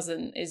and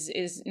doesn't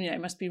is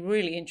must be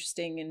really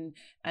interesting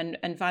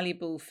and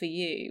valuable for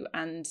you,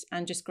 and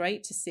just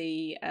great to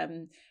see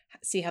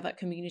how that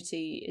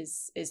community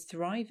is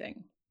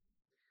thriving.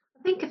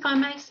 I think, if I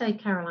may say,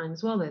 Caroline,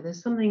 as well, though,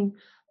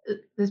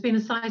 there's been a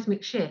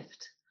seismic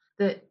shift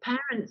that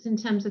parents, in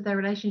terms of their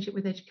relationship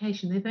with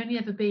education, they've only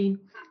ever been,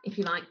 if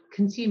you like,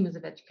 consumers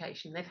of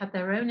education. They've had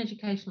their own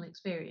educational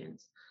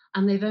experience,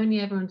 and they've only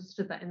ever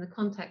understood that in the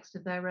context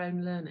of their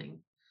own learning.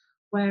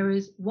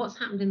 Whereas what's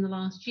happened in the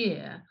last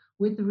year,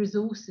 with the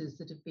resources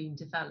that have been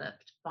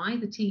developed by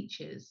the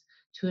teachers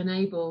to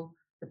enable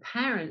the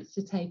parents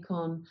to take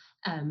on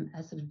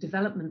a sort of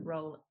development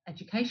role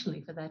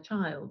educationally for their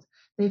child,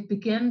 they've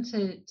begun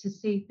to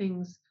see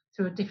things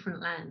through a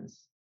different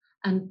lens.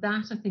 And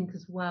that, I think,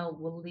 as well,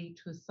 will lead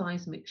to a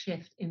seismic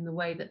shift in the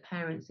way that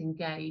parents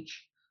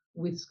engage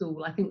with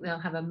school. I think they'll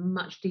have a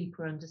much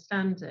deeper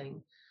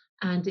understanding.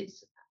 And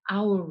it's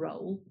our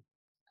role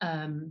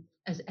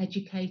as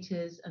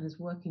educators and as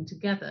working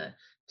together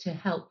to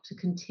help to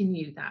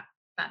continue that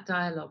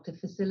dialogue, to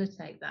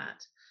facilitate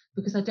that,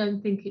 because I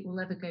don't think it will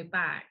ever go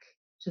back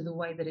to the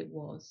way that it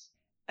was.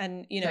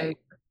 And, it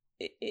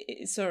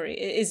is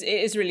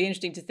really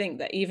interesting to think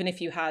that even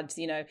if you had,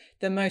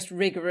 the most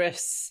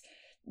rigorous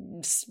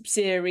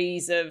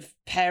series of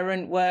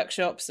parent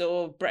workshops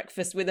or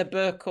breakfast with a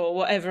book or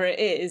whatever it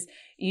is,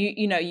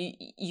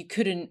 you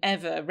couldn't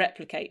ever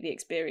replicate the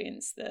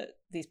experience that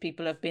these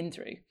people have been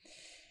through.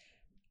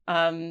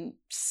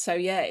 So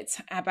yeah, it's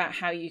about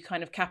how you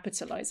kind of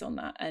capitalize on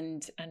that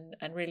and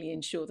really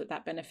ensure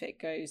that benefit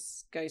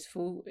goes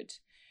forward.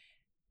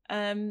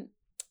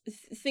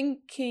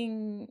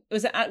 Thinking,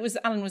 was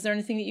Alan, was there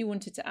anything that you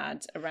wanted to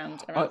add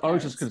around I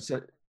was just going to say,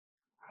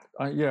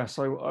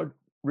 so I'd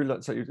really like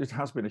to say it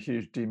has been a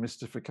huge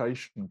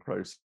demystification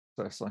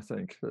process, I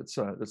think,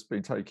 that's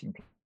been taking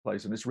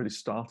place, and it's really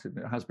started,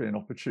 and it has been an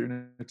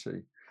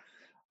opportunity,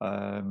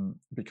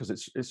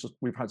 because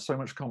we've had so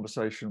much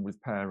conversation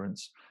with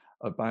parents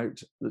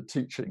about the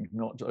teaching,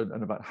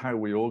 and about how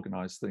we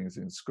organise things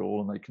in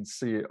school, and they can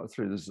see it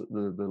through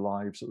the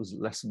lives, the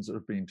lessons that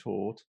have been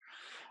taught.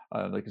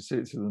 They can see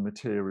it through the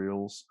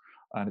materials,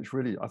 and it's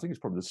really, I think it's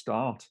probably the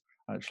start,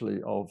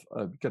 actually, of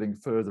getting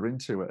further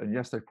into it. And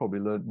yes, they've probably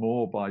learned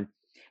more by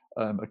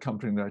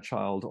accompanying their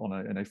child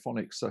in a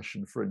phonics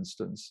session, for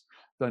instance,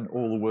 than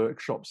all the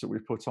workshops that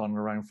we've put on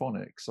around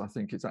phonics. I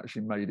think it's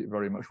actually made it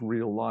very much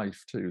real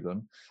life to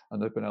them,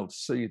 and they've been able to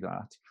see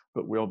that.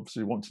 But we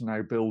obviously want to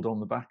now build on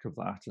the back of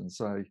that and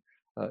say,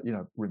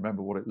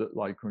 remember what it looked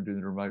like when we're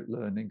doing the remote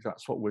learning.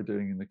 That's what we're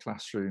doing in the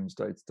classrooms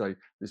day to day.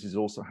 This is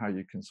also how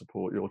you can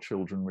support your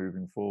children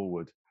moving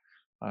forward.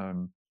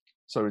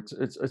 So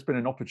it's been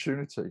an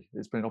opportunity.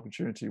 It's been an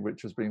opportunity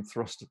which has been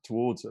thrust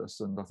towards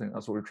us, and I think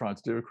that's what we're trying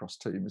to do across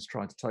team, is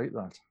try to take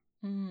that.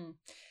 Mm.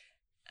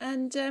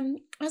 And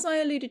as I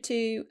alluded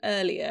to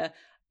earlier,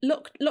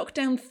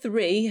 lockdown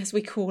 3, as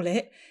we call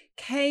it,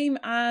 came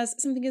as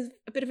something of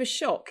a bit of a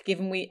shock,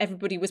 given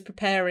everybody was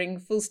preparing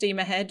full steam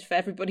ahead for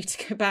everybody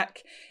to go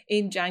back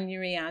in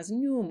January as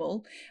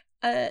normal.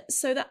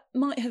 So that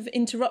might have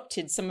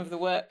interrupted some of the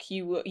work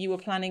you were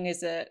planning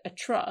as a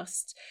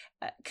trust.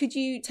 Could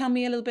you tell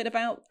me a little bit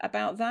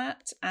about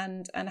that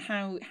and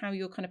how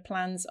your kind of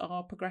plans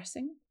are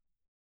progressing?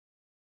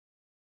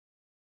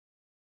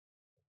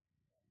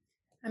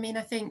 I mean,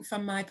 I think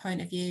from my point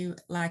of view,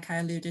 like I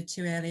alluded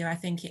to earlier, I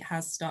think it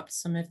has stopped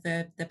some of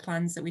the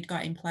plans that we'd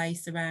got in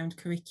place around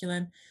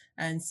curriculum,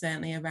 and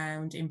certainly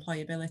around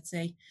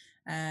employability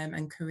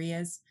and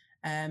careers.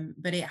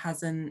 But it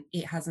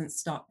hasn't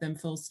stopped them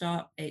full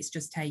stop. It's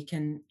just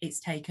taken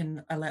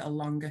a little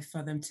longer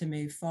for them to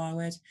move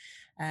forward.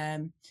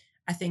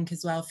 I think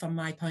as well, from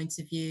my point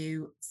of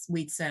view,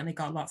 we'd certainly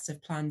got lots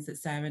of plans that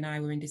Sarah and I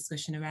were in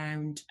discussion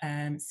around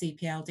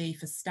CPLD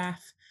for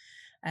staff.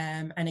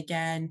 And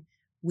again,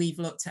 we've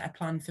looked at a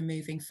plan for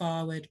moving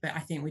forward, but I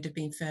think we'd have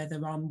been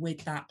further on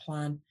with that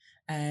plan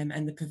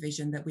and the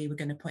provision that we were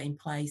going to put in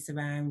place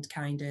around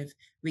kind of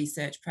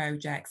research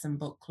projects and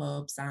book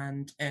clubs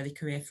and early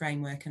career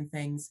framework and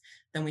things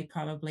than we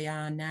probably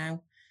are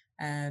now.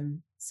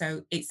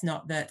 So it's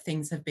not that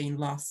things have been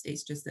lost,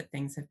 it's just that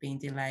things have been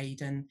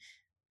delayed. And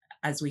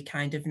as we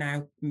kind of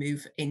now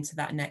move into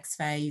that next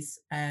phase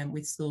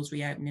with schools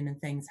reopening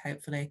and things,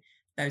 hopefully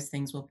those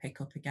things will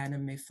pick up again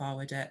and move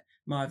forward at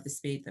more of the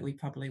speed that we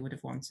probably would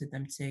have wanted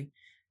them to.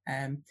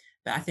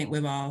 But I think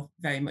we're all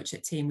very much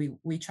at team.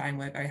 We try and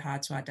work very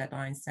hard to our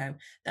deadlines, so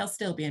they'll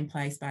still be in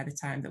place by the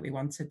time that we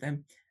wanted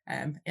them.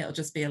 It'll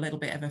just be a little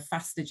bit of a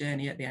faster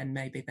journey at the end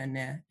maybe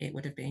than it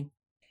would have been.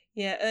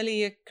 Yeah,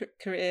 earlier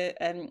career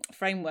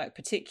framework,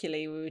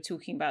 particularly, we were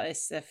talking about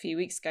this a few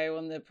weeks ago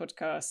on the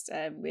podcast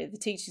with the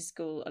Teachers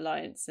School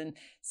Alliance, and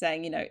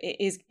saying,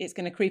 it's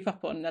going to creep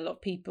up on a lot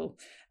of people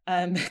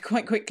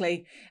quite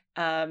quickly,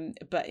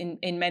 but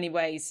in many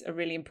ways a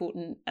really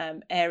important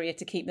area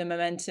to keep the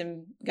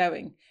momentum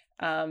going.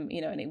 And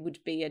it would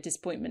be a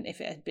disappointment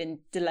if it had been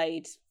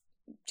delayed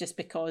just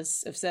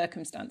because of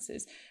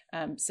circumstances.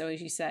 So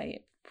as you say,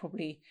 it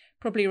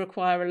probably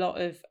require a lot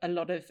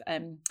of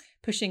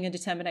pushing and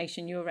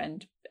determination your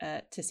end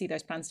to see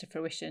those plans to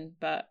fruition.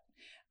 But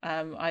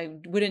I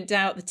wouldn't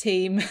doubt the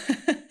team,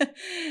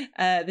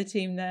 the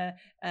team there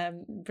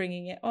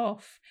bringing it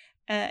off.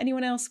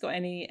 Anyone else got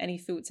any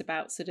thoughts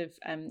about sort of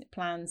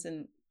plans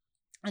and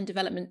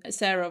development?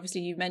 Sarah, obviously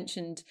you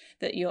mentioned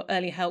that your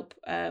early help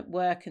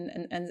work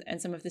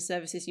and some of the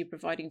services you're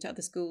providing to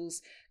other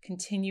schools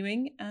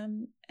continuing.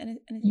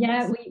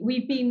 Yeah,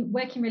 we've been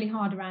working really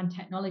hard around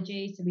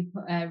technology, so we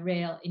put a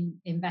real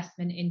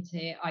investment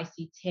into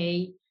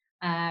ICT.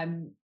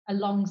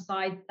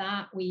 Alongside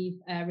that, we've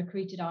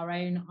recruited our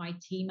own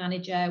IT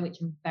manager, which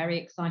I'm very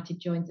excited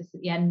joins us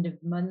at the end of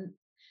the month.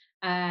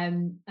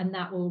 And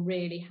that will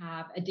really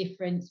have a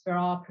difference for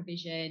our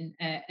provision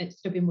at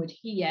Stubbingwood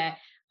here.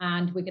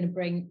 And we're going to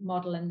bring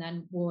Model and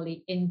then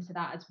Worley into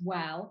that as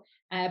well.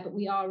 But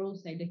we are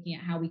also looking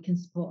at how we can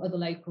support other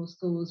local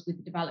schools with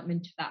the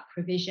development of that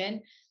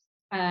provision.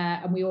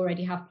 And we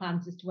already have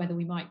plans as to whether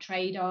we might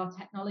trade our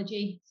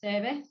technology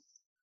service.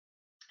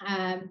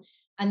 And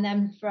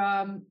then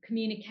from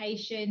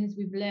communications,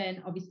 we've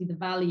learned obviously the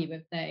value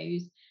of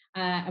those.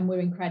 And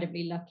we're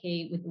incredibly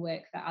lucky with the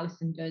work that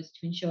Alison does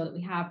to ensure that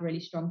we have really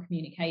strong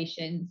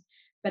communications.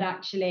 But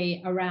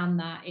actually around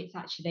that, it's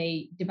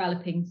actually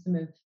developing some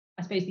of,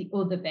 I suppose, the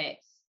other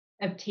bits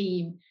of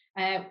team.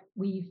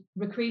 We've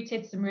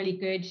recruited some really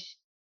good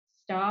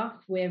staff.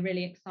 We're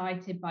really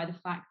excited by the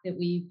fact that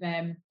we've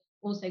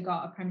also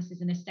got a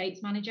premises and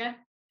estates manager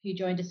who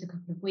joined us a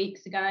couple of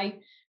weeks ago.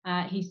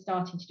 He's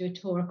starting to do a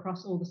tour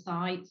across all the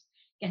sites,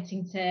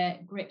 getting to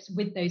grips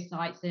with those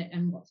sites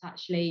and what's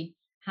actually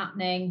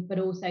happening, but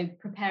also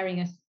preparing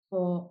us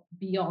for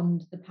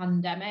beyond the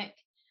pandemic.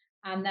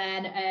 And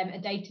then a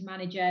data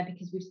manager,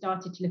 because we've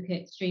started to look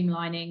at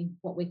streamlining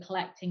what we're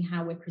collecting,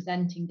 how we're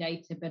presenting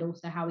data, but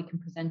also how we can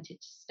present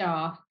it to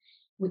staff,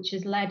 which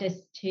has led us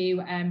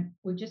to,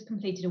 we've just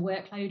completed a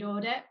workload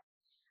audit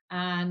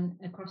and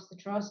across the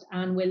trust,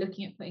 and we're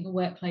looking at putting a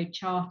workload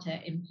charter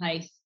in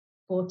place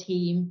for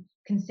team,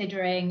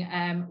 considering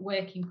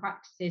working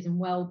practices and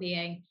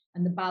well-being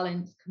and the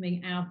balance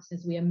coming out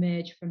as we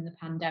emerge from the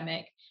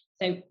pandemic.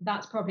 So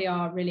that's probably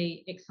our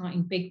really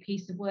exciting big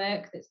piece of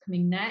work that's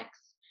coming next.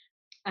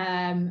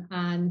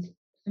 And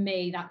for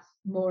me, that's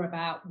more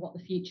about what the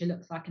future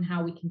looks like and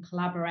how we can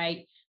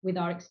collaborate with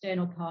our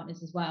external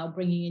partners as well,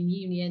 bringing in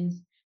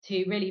unions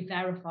to really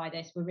verify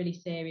this. We're really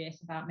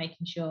serious about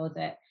making sure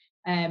that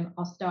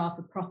our staff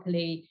are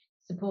properly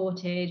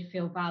supported,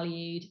 feel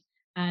valued,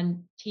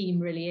 and team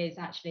really is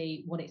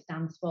actually what it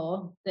stands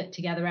for, that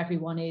together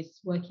everyone is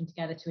working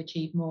together to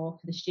achieve more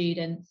for the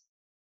students,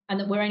 and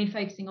that we're only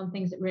focusing on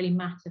things that really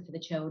matter for the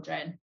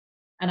children.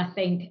 And I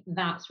think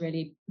that's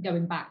really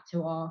going back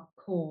to our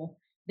core,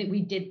 that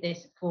we did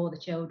this for the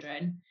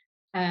children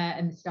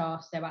and the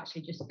staff. So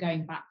actually just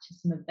going back to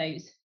some of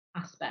those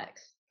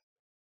aspects.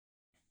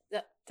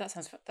 That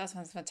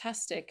sounds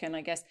fantastic. And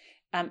I guess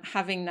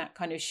having that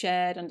kind of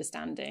shared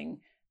understanding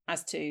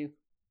as to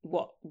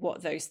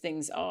what those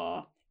things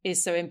are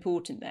is so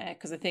important there,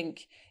 because I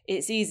think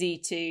it's easy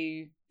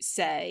to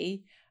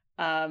say,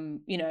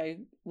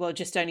 well,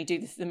 just only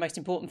do the most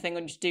important thing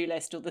on your to-do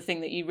list, or the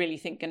thing that you really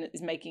think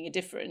is making a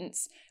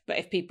difference. But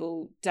if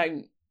people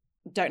don't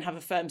have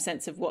a firm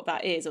sense of what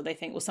that is, or they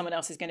think, well, someone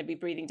else is going to be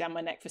breathing down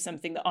my neck for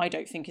something that I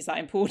don't think is that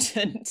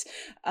important,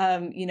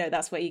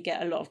 that's where you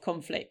get a lot of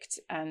conflict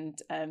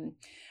and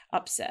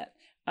upset.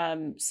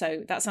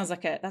 So that sounds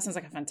like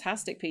a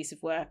fantastic piece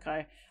of work.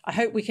 I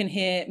hope we can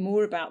hear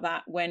more about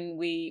that when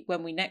we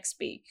next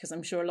speak, because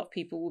I'm sure a lot of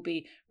people will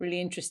be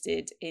really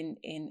interested in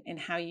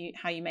how you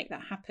make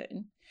that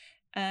happen.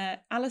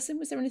 Alison,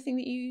 was there anything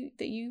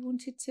that you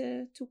wanted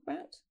to talk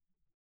about?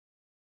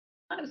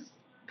 I was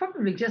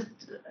probably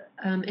just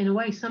in a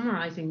way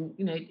summarising,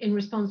 in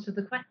response to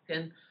the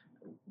question,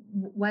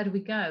 where do we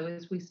go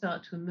as we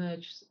start to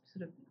emerge,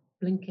 sort of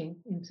blinking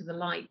into the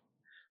light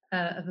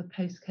of a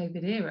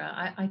post-COVID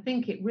era? I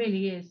think it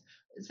really is,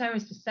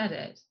 Sarah's just said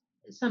it,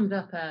 summed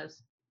up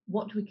as,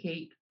 what do we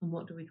keep and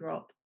what do we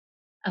drop,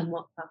 and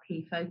what's our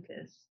key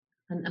focus,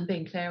 and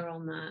being clear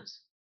on that.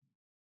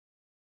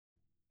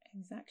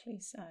 Exactly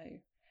so.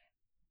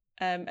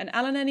 And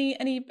Alan,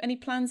 any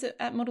plans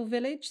at Model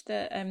Village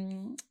that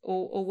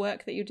or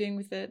work that you're doing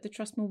with the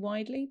trust more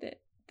widely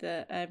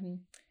that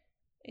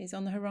is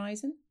on the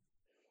horizon?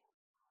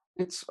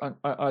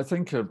 I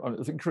think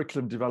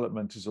curriculum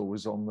development is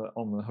always on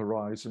the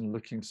horizon,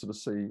 looking to sort of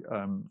see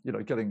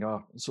getting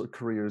our sort of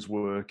careers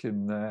work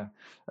in there,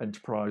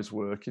 enterprise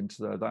work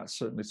into there. That's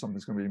certainly something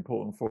that's going to be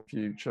important for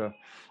future.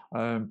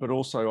 But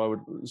also I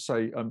would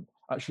say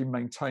actually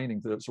maintaining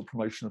the sort of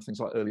promotion of things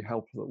like early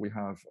help that we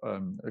have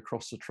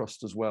across the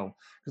trust as well,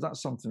 because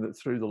that's something that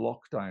through the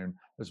lockdown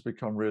has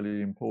become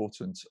really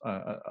important,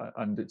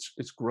 and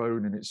it's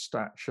grown in its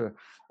stature,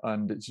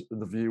 and it's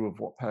the view of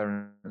what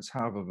parents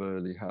have of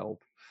early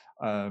help.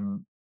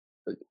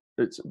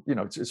 It's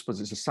I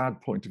suppose it's a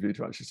sad point of view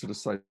to actually sort of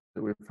say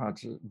that we've had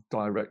to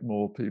direct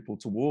more people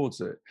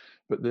towards it,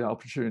 but the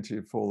opportunity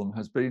for them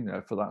has been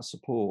there for that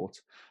support.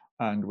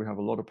 And we have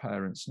a lot of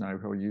parents now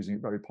who are using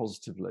it very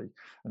positively.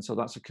 And so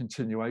that's a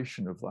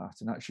continuation of that,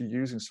 and actually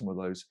using some of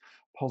those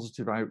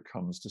positive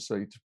outcomes to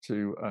say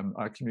to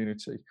our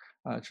community,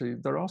 actually,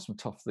 there are some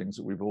tough things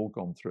that we've all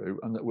gone through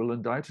and that will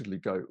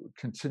undoubtedly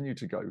continue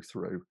to go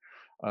through.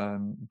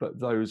 But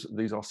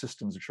these are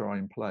systems which are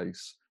in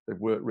place. They've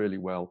worked really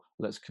well.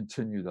 Let's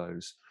continue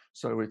those.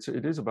 So it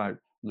is about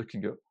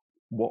looking at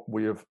what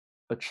we have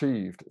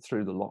achieved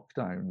through the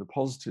lockdown, the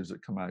positives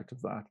that come out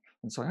of that,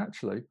 and say,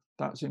 actually,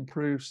 that's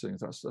improves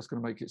things. That's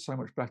going to make it so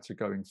much better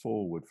going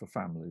forward for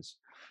families.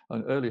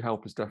 And early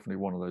help is definitely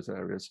one of those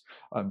areas.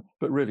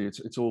 But really,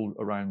 it's all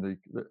around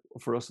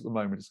for us at the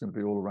moment, it's going to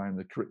be all around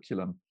the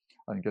curriculum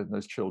and getting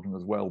those children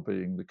as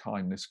well-being, the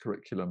kindness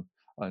curriculum,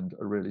 and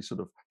really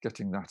sort of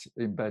getting that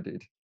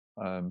embedded,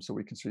 so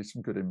we can see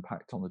some good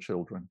impact on the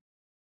children.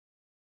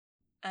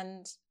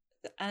 And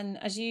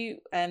as you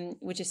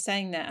were just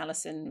saying there,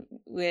 Alison,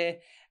 we're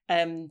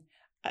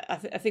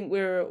I think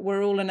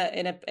we're all in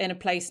a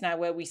place now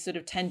where we sort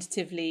of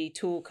tentatively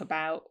talk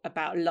about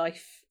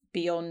life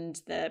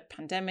beyond the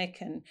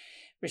pandemic and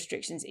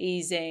restrictions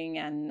easing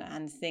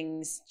and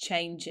things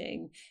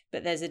changing.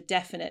 But there's a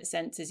definite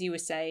sense, as you were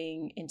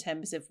saying, in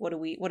terms of what are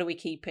we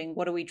keeping,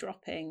 what are we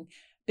dropping.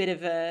 Bit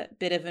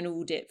of an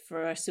audit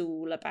for us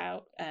all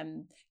about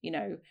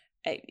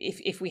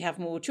if we have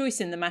more choice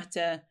in the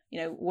matter,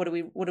 what do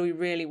we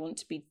really want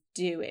to be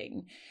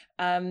doing?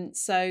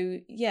 So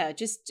yeah,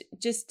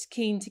 just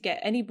keen to get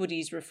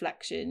anybody's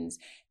reflections,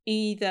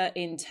 either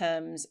in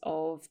terms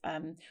of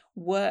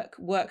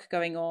work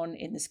going on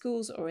in the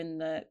schools or in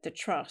the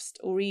trust,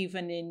 or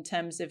even in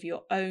terms of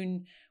your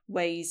own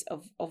ways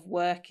of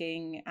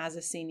working as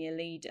a senior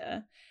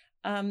leader.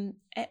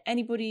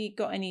 Anybody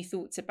got any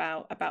thoughts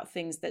about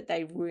things that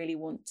they really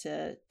want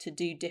to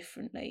do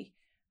differently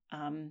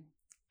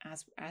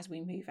as we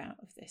move out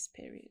of this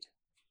period?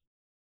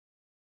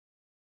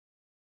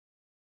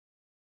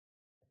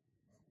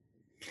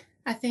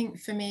 I think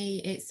for me,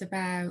 it's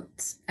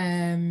about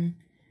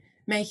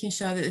making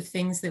sure that the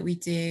things that we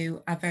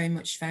do are very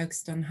much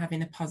focused on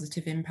having a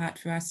positive impact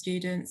for our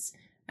students.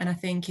 And I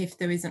think if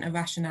there isn't a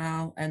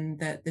rationale and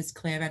that there's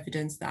clear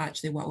evidence that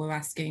actually what we're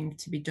asking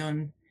to be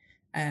done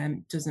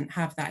doesn't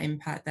have that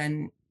impact,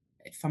 then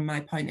from my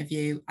point of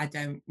view, I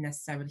don't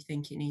necessarily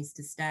think it needs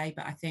to stay.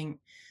 But I think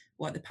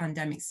what the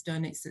pandemic's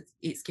done,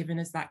 it's given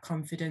us that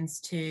confidence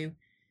to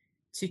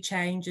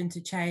change, and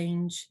to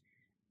change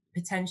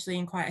potentially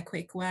in quite a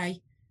quick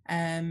way,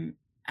 and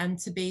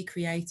to be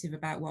creative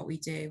about what we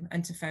do,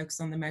 and to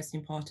focus on the most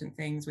important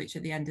things, which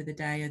at the end of the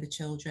day are the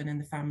children and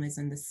the families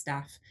and the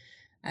staff.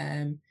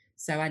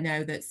 So I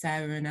know that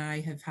Sarah and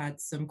I have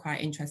had some quite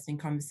interesting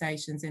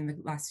conversations in the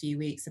last few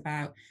weeks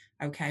about,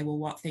 okay, well,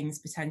 what things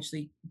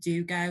potentially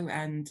do go.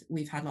 And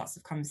we've had lots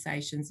of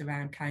conversations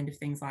around kind of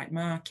things like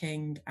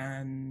marking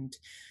and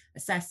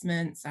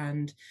assessments,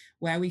 and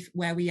where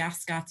we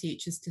ask our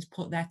teachers to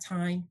put their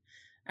time.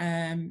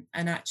 And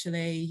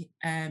actually,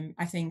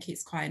 I think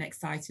it's quite an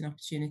exciting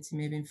opportunity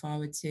moving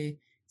forward to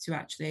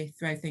actually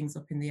throw things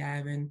up in the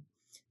air and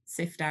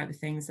sift out the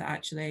things that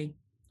actually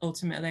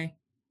ultimately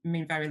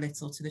mean very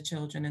little to the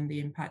children and the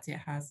impact it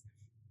has.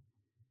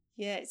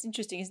 Yeah, it's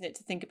interesting, isn't it,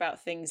 to think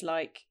about things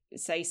like,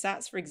 say,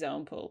 SATs, for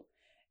example.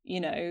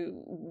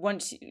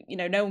 Once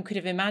no one could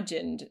have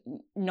imagined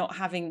not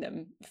having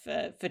them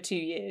for 2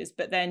 years,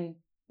 but then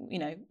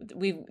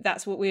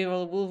that's what we've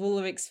all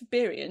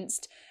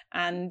experienced.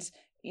 And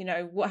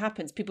what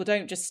happens? People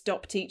don't just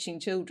stop teaching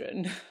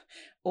children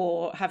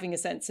or having a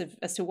sense of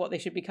as to what they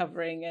should be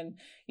covering and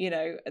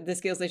the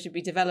skills they should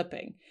be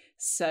developing.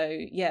 So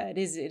yeah, it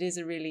is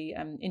a really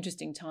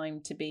interesting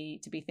time to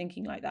be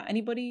thinking like that.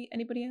 Anybody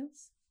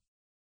else?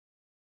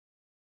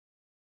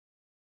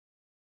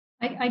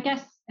 I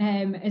guess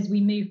as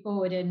we move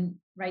forward, and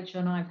Rachel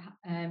and I've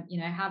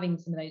having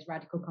some of those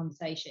radical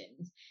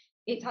conversations,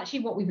 it's actually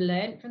what we've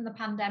learned from the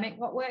pandemic,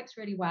 what works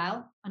really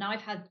well. And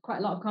I've had quite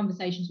a lot of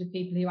conversations with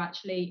people who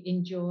actually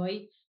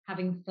enjoy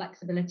having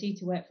flexibility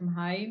to work from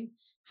home,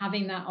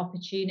 having that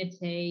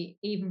opportunity,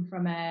 even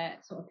from a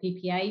sort of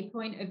PPA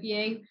point of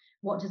view.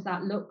 What does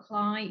that look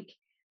like?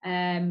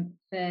 I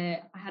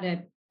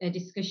had a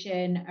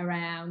discussion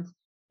around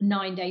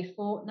 9-day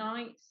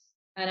fortnights,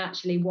 and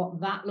actually what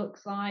that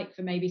looks like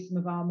for maybe some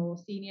of our more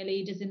senior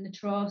leaders in the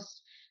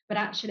trust, but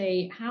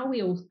actually how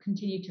we all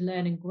continue to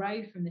learn and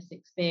grow from this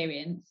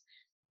experience,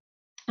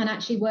 and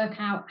actually work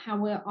out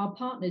how our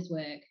partners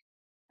work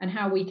and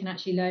how we can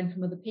actually learn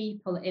from other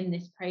people in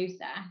this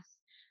process.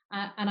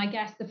 And I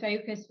guess the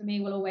focus for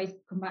me will always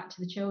come back to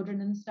the children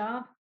and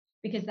staff,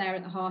 because they're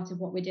at the heart of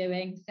what we're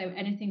doing. So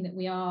anything that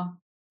we are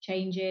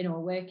changing or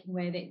working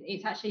with,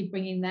 it's actually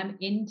bringing them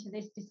into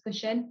this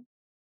discussion.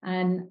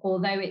 And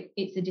although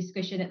it's a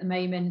discussion at the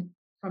moment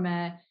from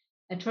a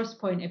trust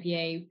point of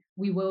view,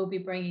 we will be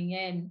bringing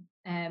in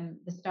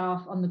the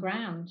staff on the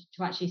ground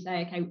to actually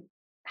say, okay,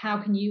 how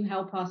can you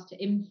help us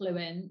to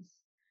influence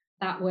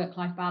that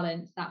work-life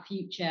balance, that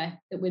future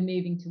that we're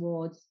moving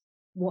towards?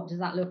 What does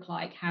that look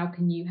like? How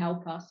can you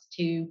help us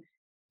to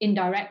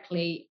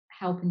indirectly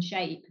help and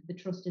shape the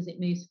trust as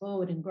it moves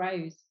forward and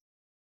grows?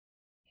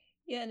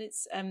 Yeah, and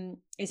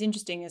it's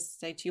interesting, as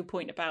I say, to your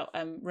point about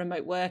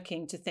remote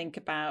working, to think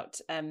about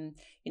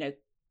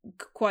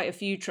quite a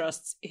few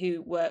trusts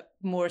who were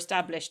more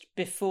established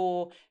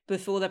before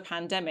the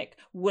pandemic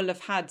will have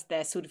had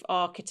their sort of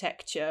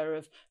architecture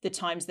of the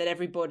times that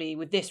everybody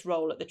with this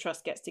role at the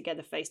trust gets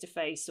together face to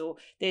face, or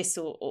this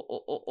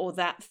or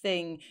that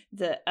thing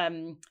that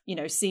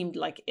seemed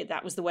like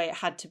that was the way it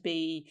had to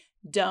be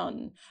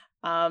done.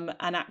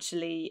 And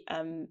actually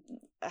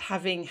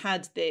having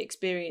had the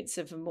experience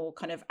of a more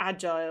kind of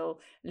agile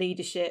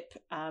leadership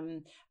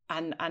and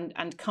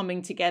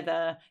coming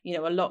together,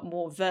 a lot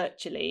more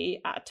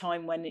virtually at a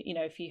time when,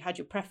 if you had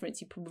your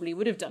preference, you probably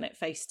would have done it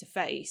face to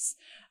face.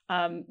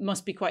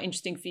 Must be quite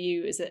interesting for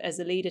you as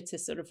a leader to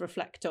sort of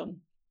reflect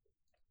on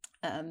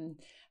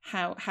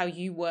how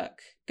you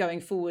work going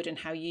forward and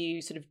how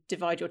you sort of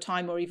divide your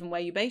time, or even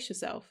where you base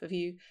yourself. Have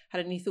you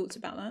had any thoughts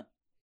about that?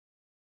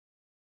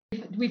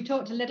 We've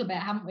talked a little bit,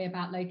 haven't we,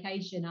 about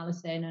location,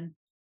 Alison, and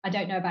I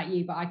don't know about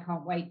you, but I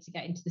can't wait to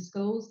get into the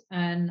schools.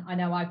 And I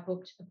know I've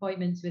booked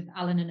appointments with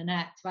Alan and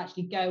Annette to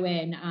actually go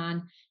in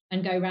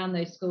and go around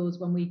those schools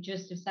when we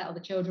just have settled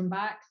the children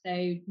back.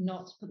 So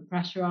not to put the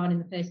pressure on in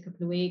the first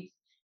couple of weeks,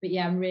 but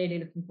yeah, I'm really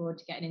looking forward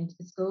to getting into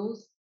the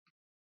schools.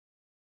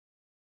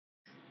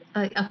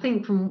 I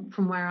think from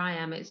where I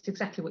am, it's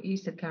exactly what you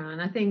said, Caroline.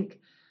 I think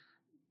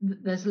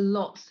there's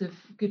lots of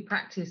good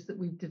practice that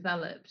we've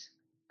developed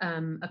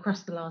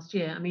across the last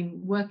year. I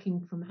mean,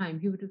 working from home,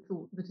 who would have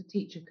thought that a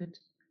teacher could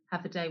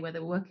have a day where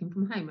they're working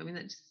from home? I mean,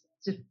 that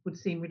just would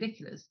seem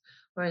ridiculous.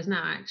 Whereas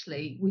now,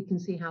 actually, we can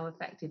see how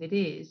effective it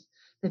is.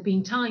 There've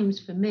been times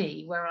for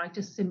me where I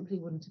just simply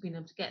wouldn't have been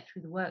able to get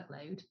through the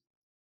workload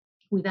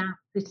without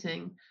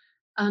sitting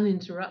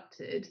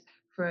uninterrupted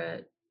for,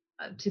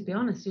 to be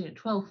honest,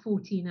 12,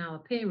 14-hour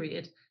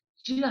period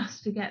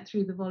just to get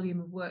through the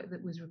volume of work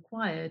that was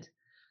required.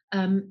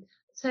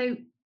 So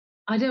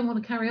I don't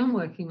want to carry on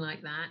working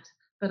like that,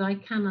 but I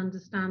can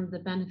understand the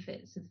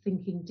benefits of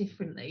thinking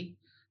differently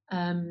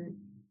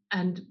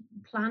and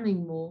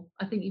planning more.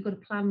 I think you've got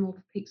to plan more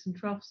for peaks and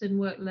troughs in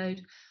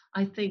workload.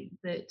 I think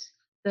that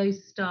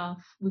those staff,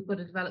 we've got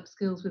to develop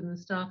skills within the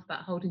staff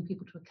about holding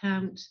people to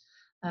account,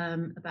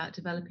 about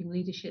developing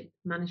leadership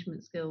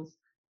management skills,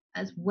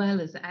 as well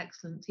as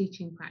excellent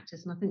teaching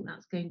practice. And I think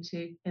that's going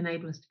to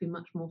enable us to be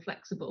much more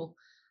flexible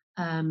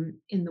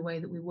in the way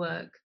that we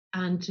work,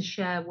 and to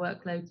share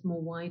workloads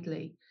more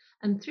widely.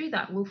 And through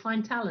that, we'll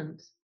find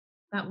talent.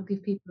 That will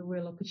give people a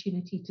real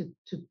opportunity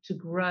to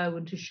grow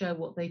and to show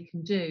what they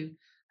can do.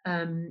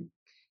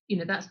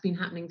 That's been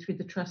happening through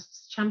the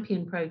Trust's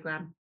Champion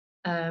programme,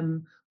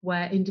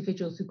 where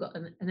individuals who've got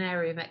an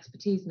area of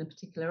expertise in a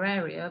particular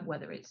area,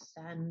 whether it's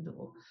SEND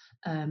or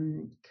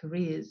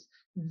careers,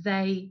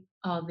 they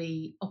are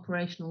the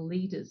operational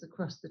leaders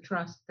across the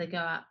trust. They go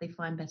out, they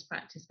find best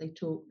practice, they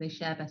talk, they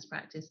share best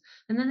practice,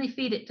 and then they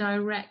feed it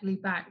directly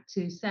back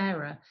to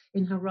Sarah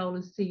in her role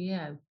as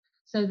CEO.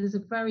 So there's a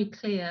very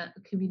clear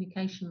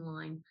communication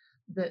line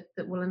that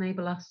will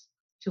enable us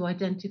to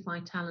identify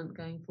talent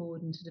going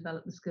forward and to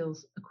develop the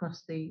skills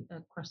across the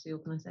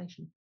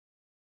organisation.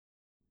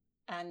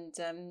 And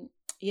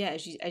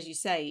as you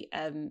say,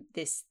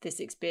 this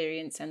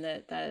experience and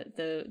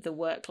the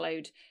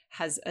workload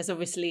has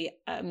obviously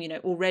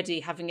already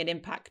having an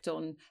impact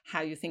on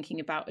how you're thinking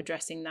about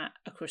addressing that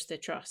across the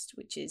trust,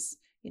 which is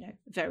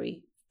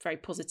very, very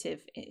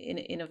positive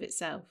in of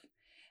itself.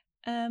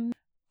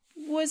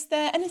 Was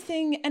there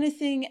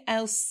anything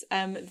else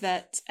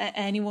that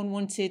anyone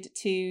wanted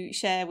to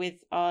share with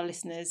our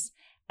listeners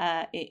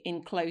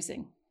in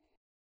closing?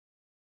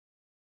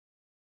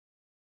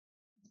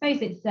 I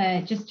suppose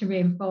it's just to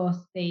reinforce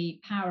the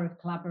power of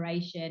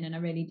collaboration, and I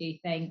really do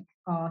think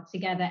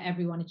together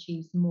everyone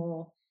achieves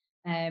more.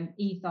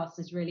 Ethos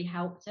has really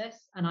helped us,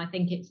 and I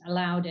think it's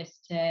allowed us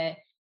to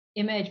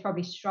emerge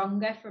probably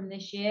stronger from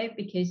this year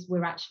because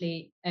we're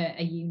actually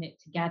a unit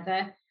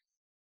together.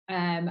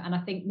 And I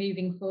think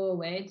moving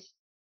forward,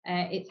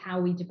 it's how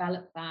we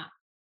develop that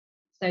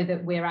so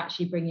that we're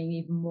actually bringing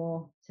even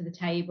more to the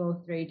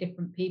table through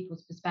different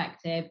people's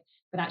perspective,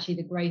 but actually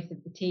the growth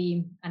of the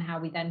team and how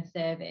we then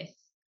service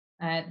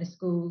the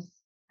schools.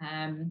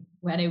 I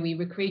know we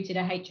recruited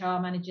a HR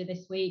manager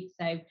this week.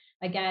 So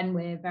again,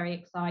 we're very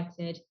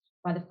excited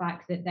by the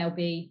fact that there'll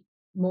be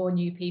more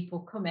new people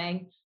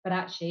coming, but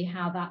actually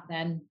how that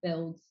then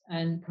builds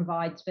and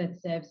provides further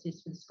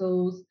services for the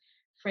schools,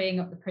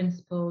 freeing up the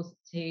principals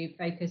to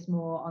focus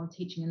more on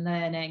teaching and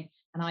learning.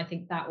 And I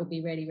think that will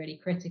be really, really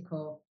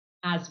critical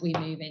as we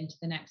move into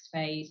the next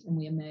phase and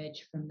we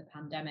emerge from the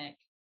pandemic.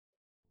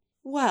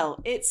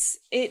 Well, it's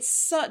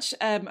such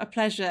a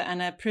pleasure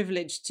and a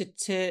privilege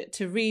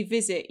to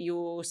revisit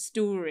your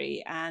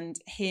story and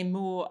hear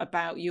more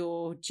about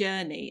your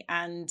journey.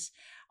 And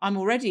I'm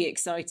already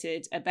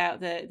excited about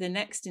the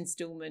next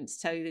instalment, to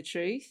tell you the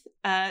truth.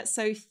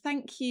 So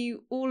thank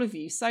you, all of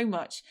you, so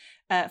much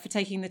for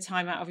taking the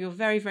time out of your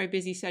very, very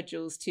busy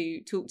schedules to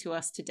talk to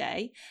us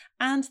today.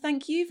 And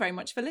thank you very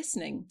much for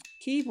listening.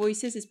 Key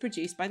Voices is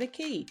produced by The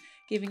Key,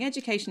 giving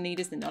education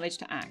leaders the knowledge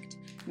to act.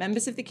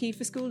 Members of The Key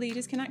for School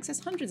Leaders can access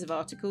hundreds of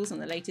articles on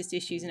the latest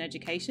issues in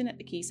education at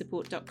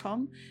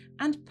thekeysupport.com.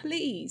 And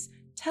please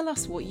tell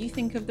us what you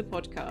think of the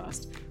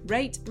podcast.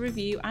 Rate,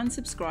 review and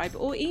subscribe,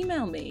 or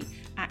email me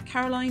at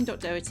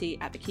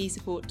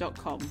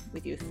caroline.doherty@thekeysupport.com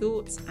with your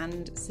thoughts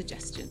and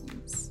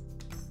suggestions.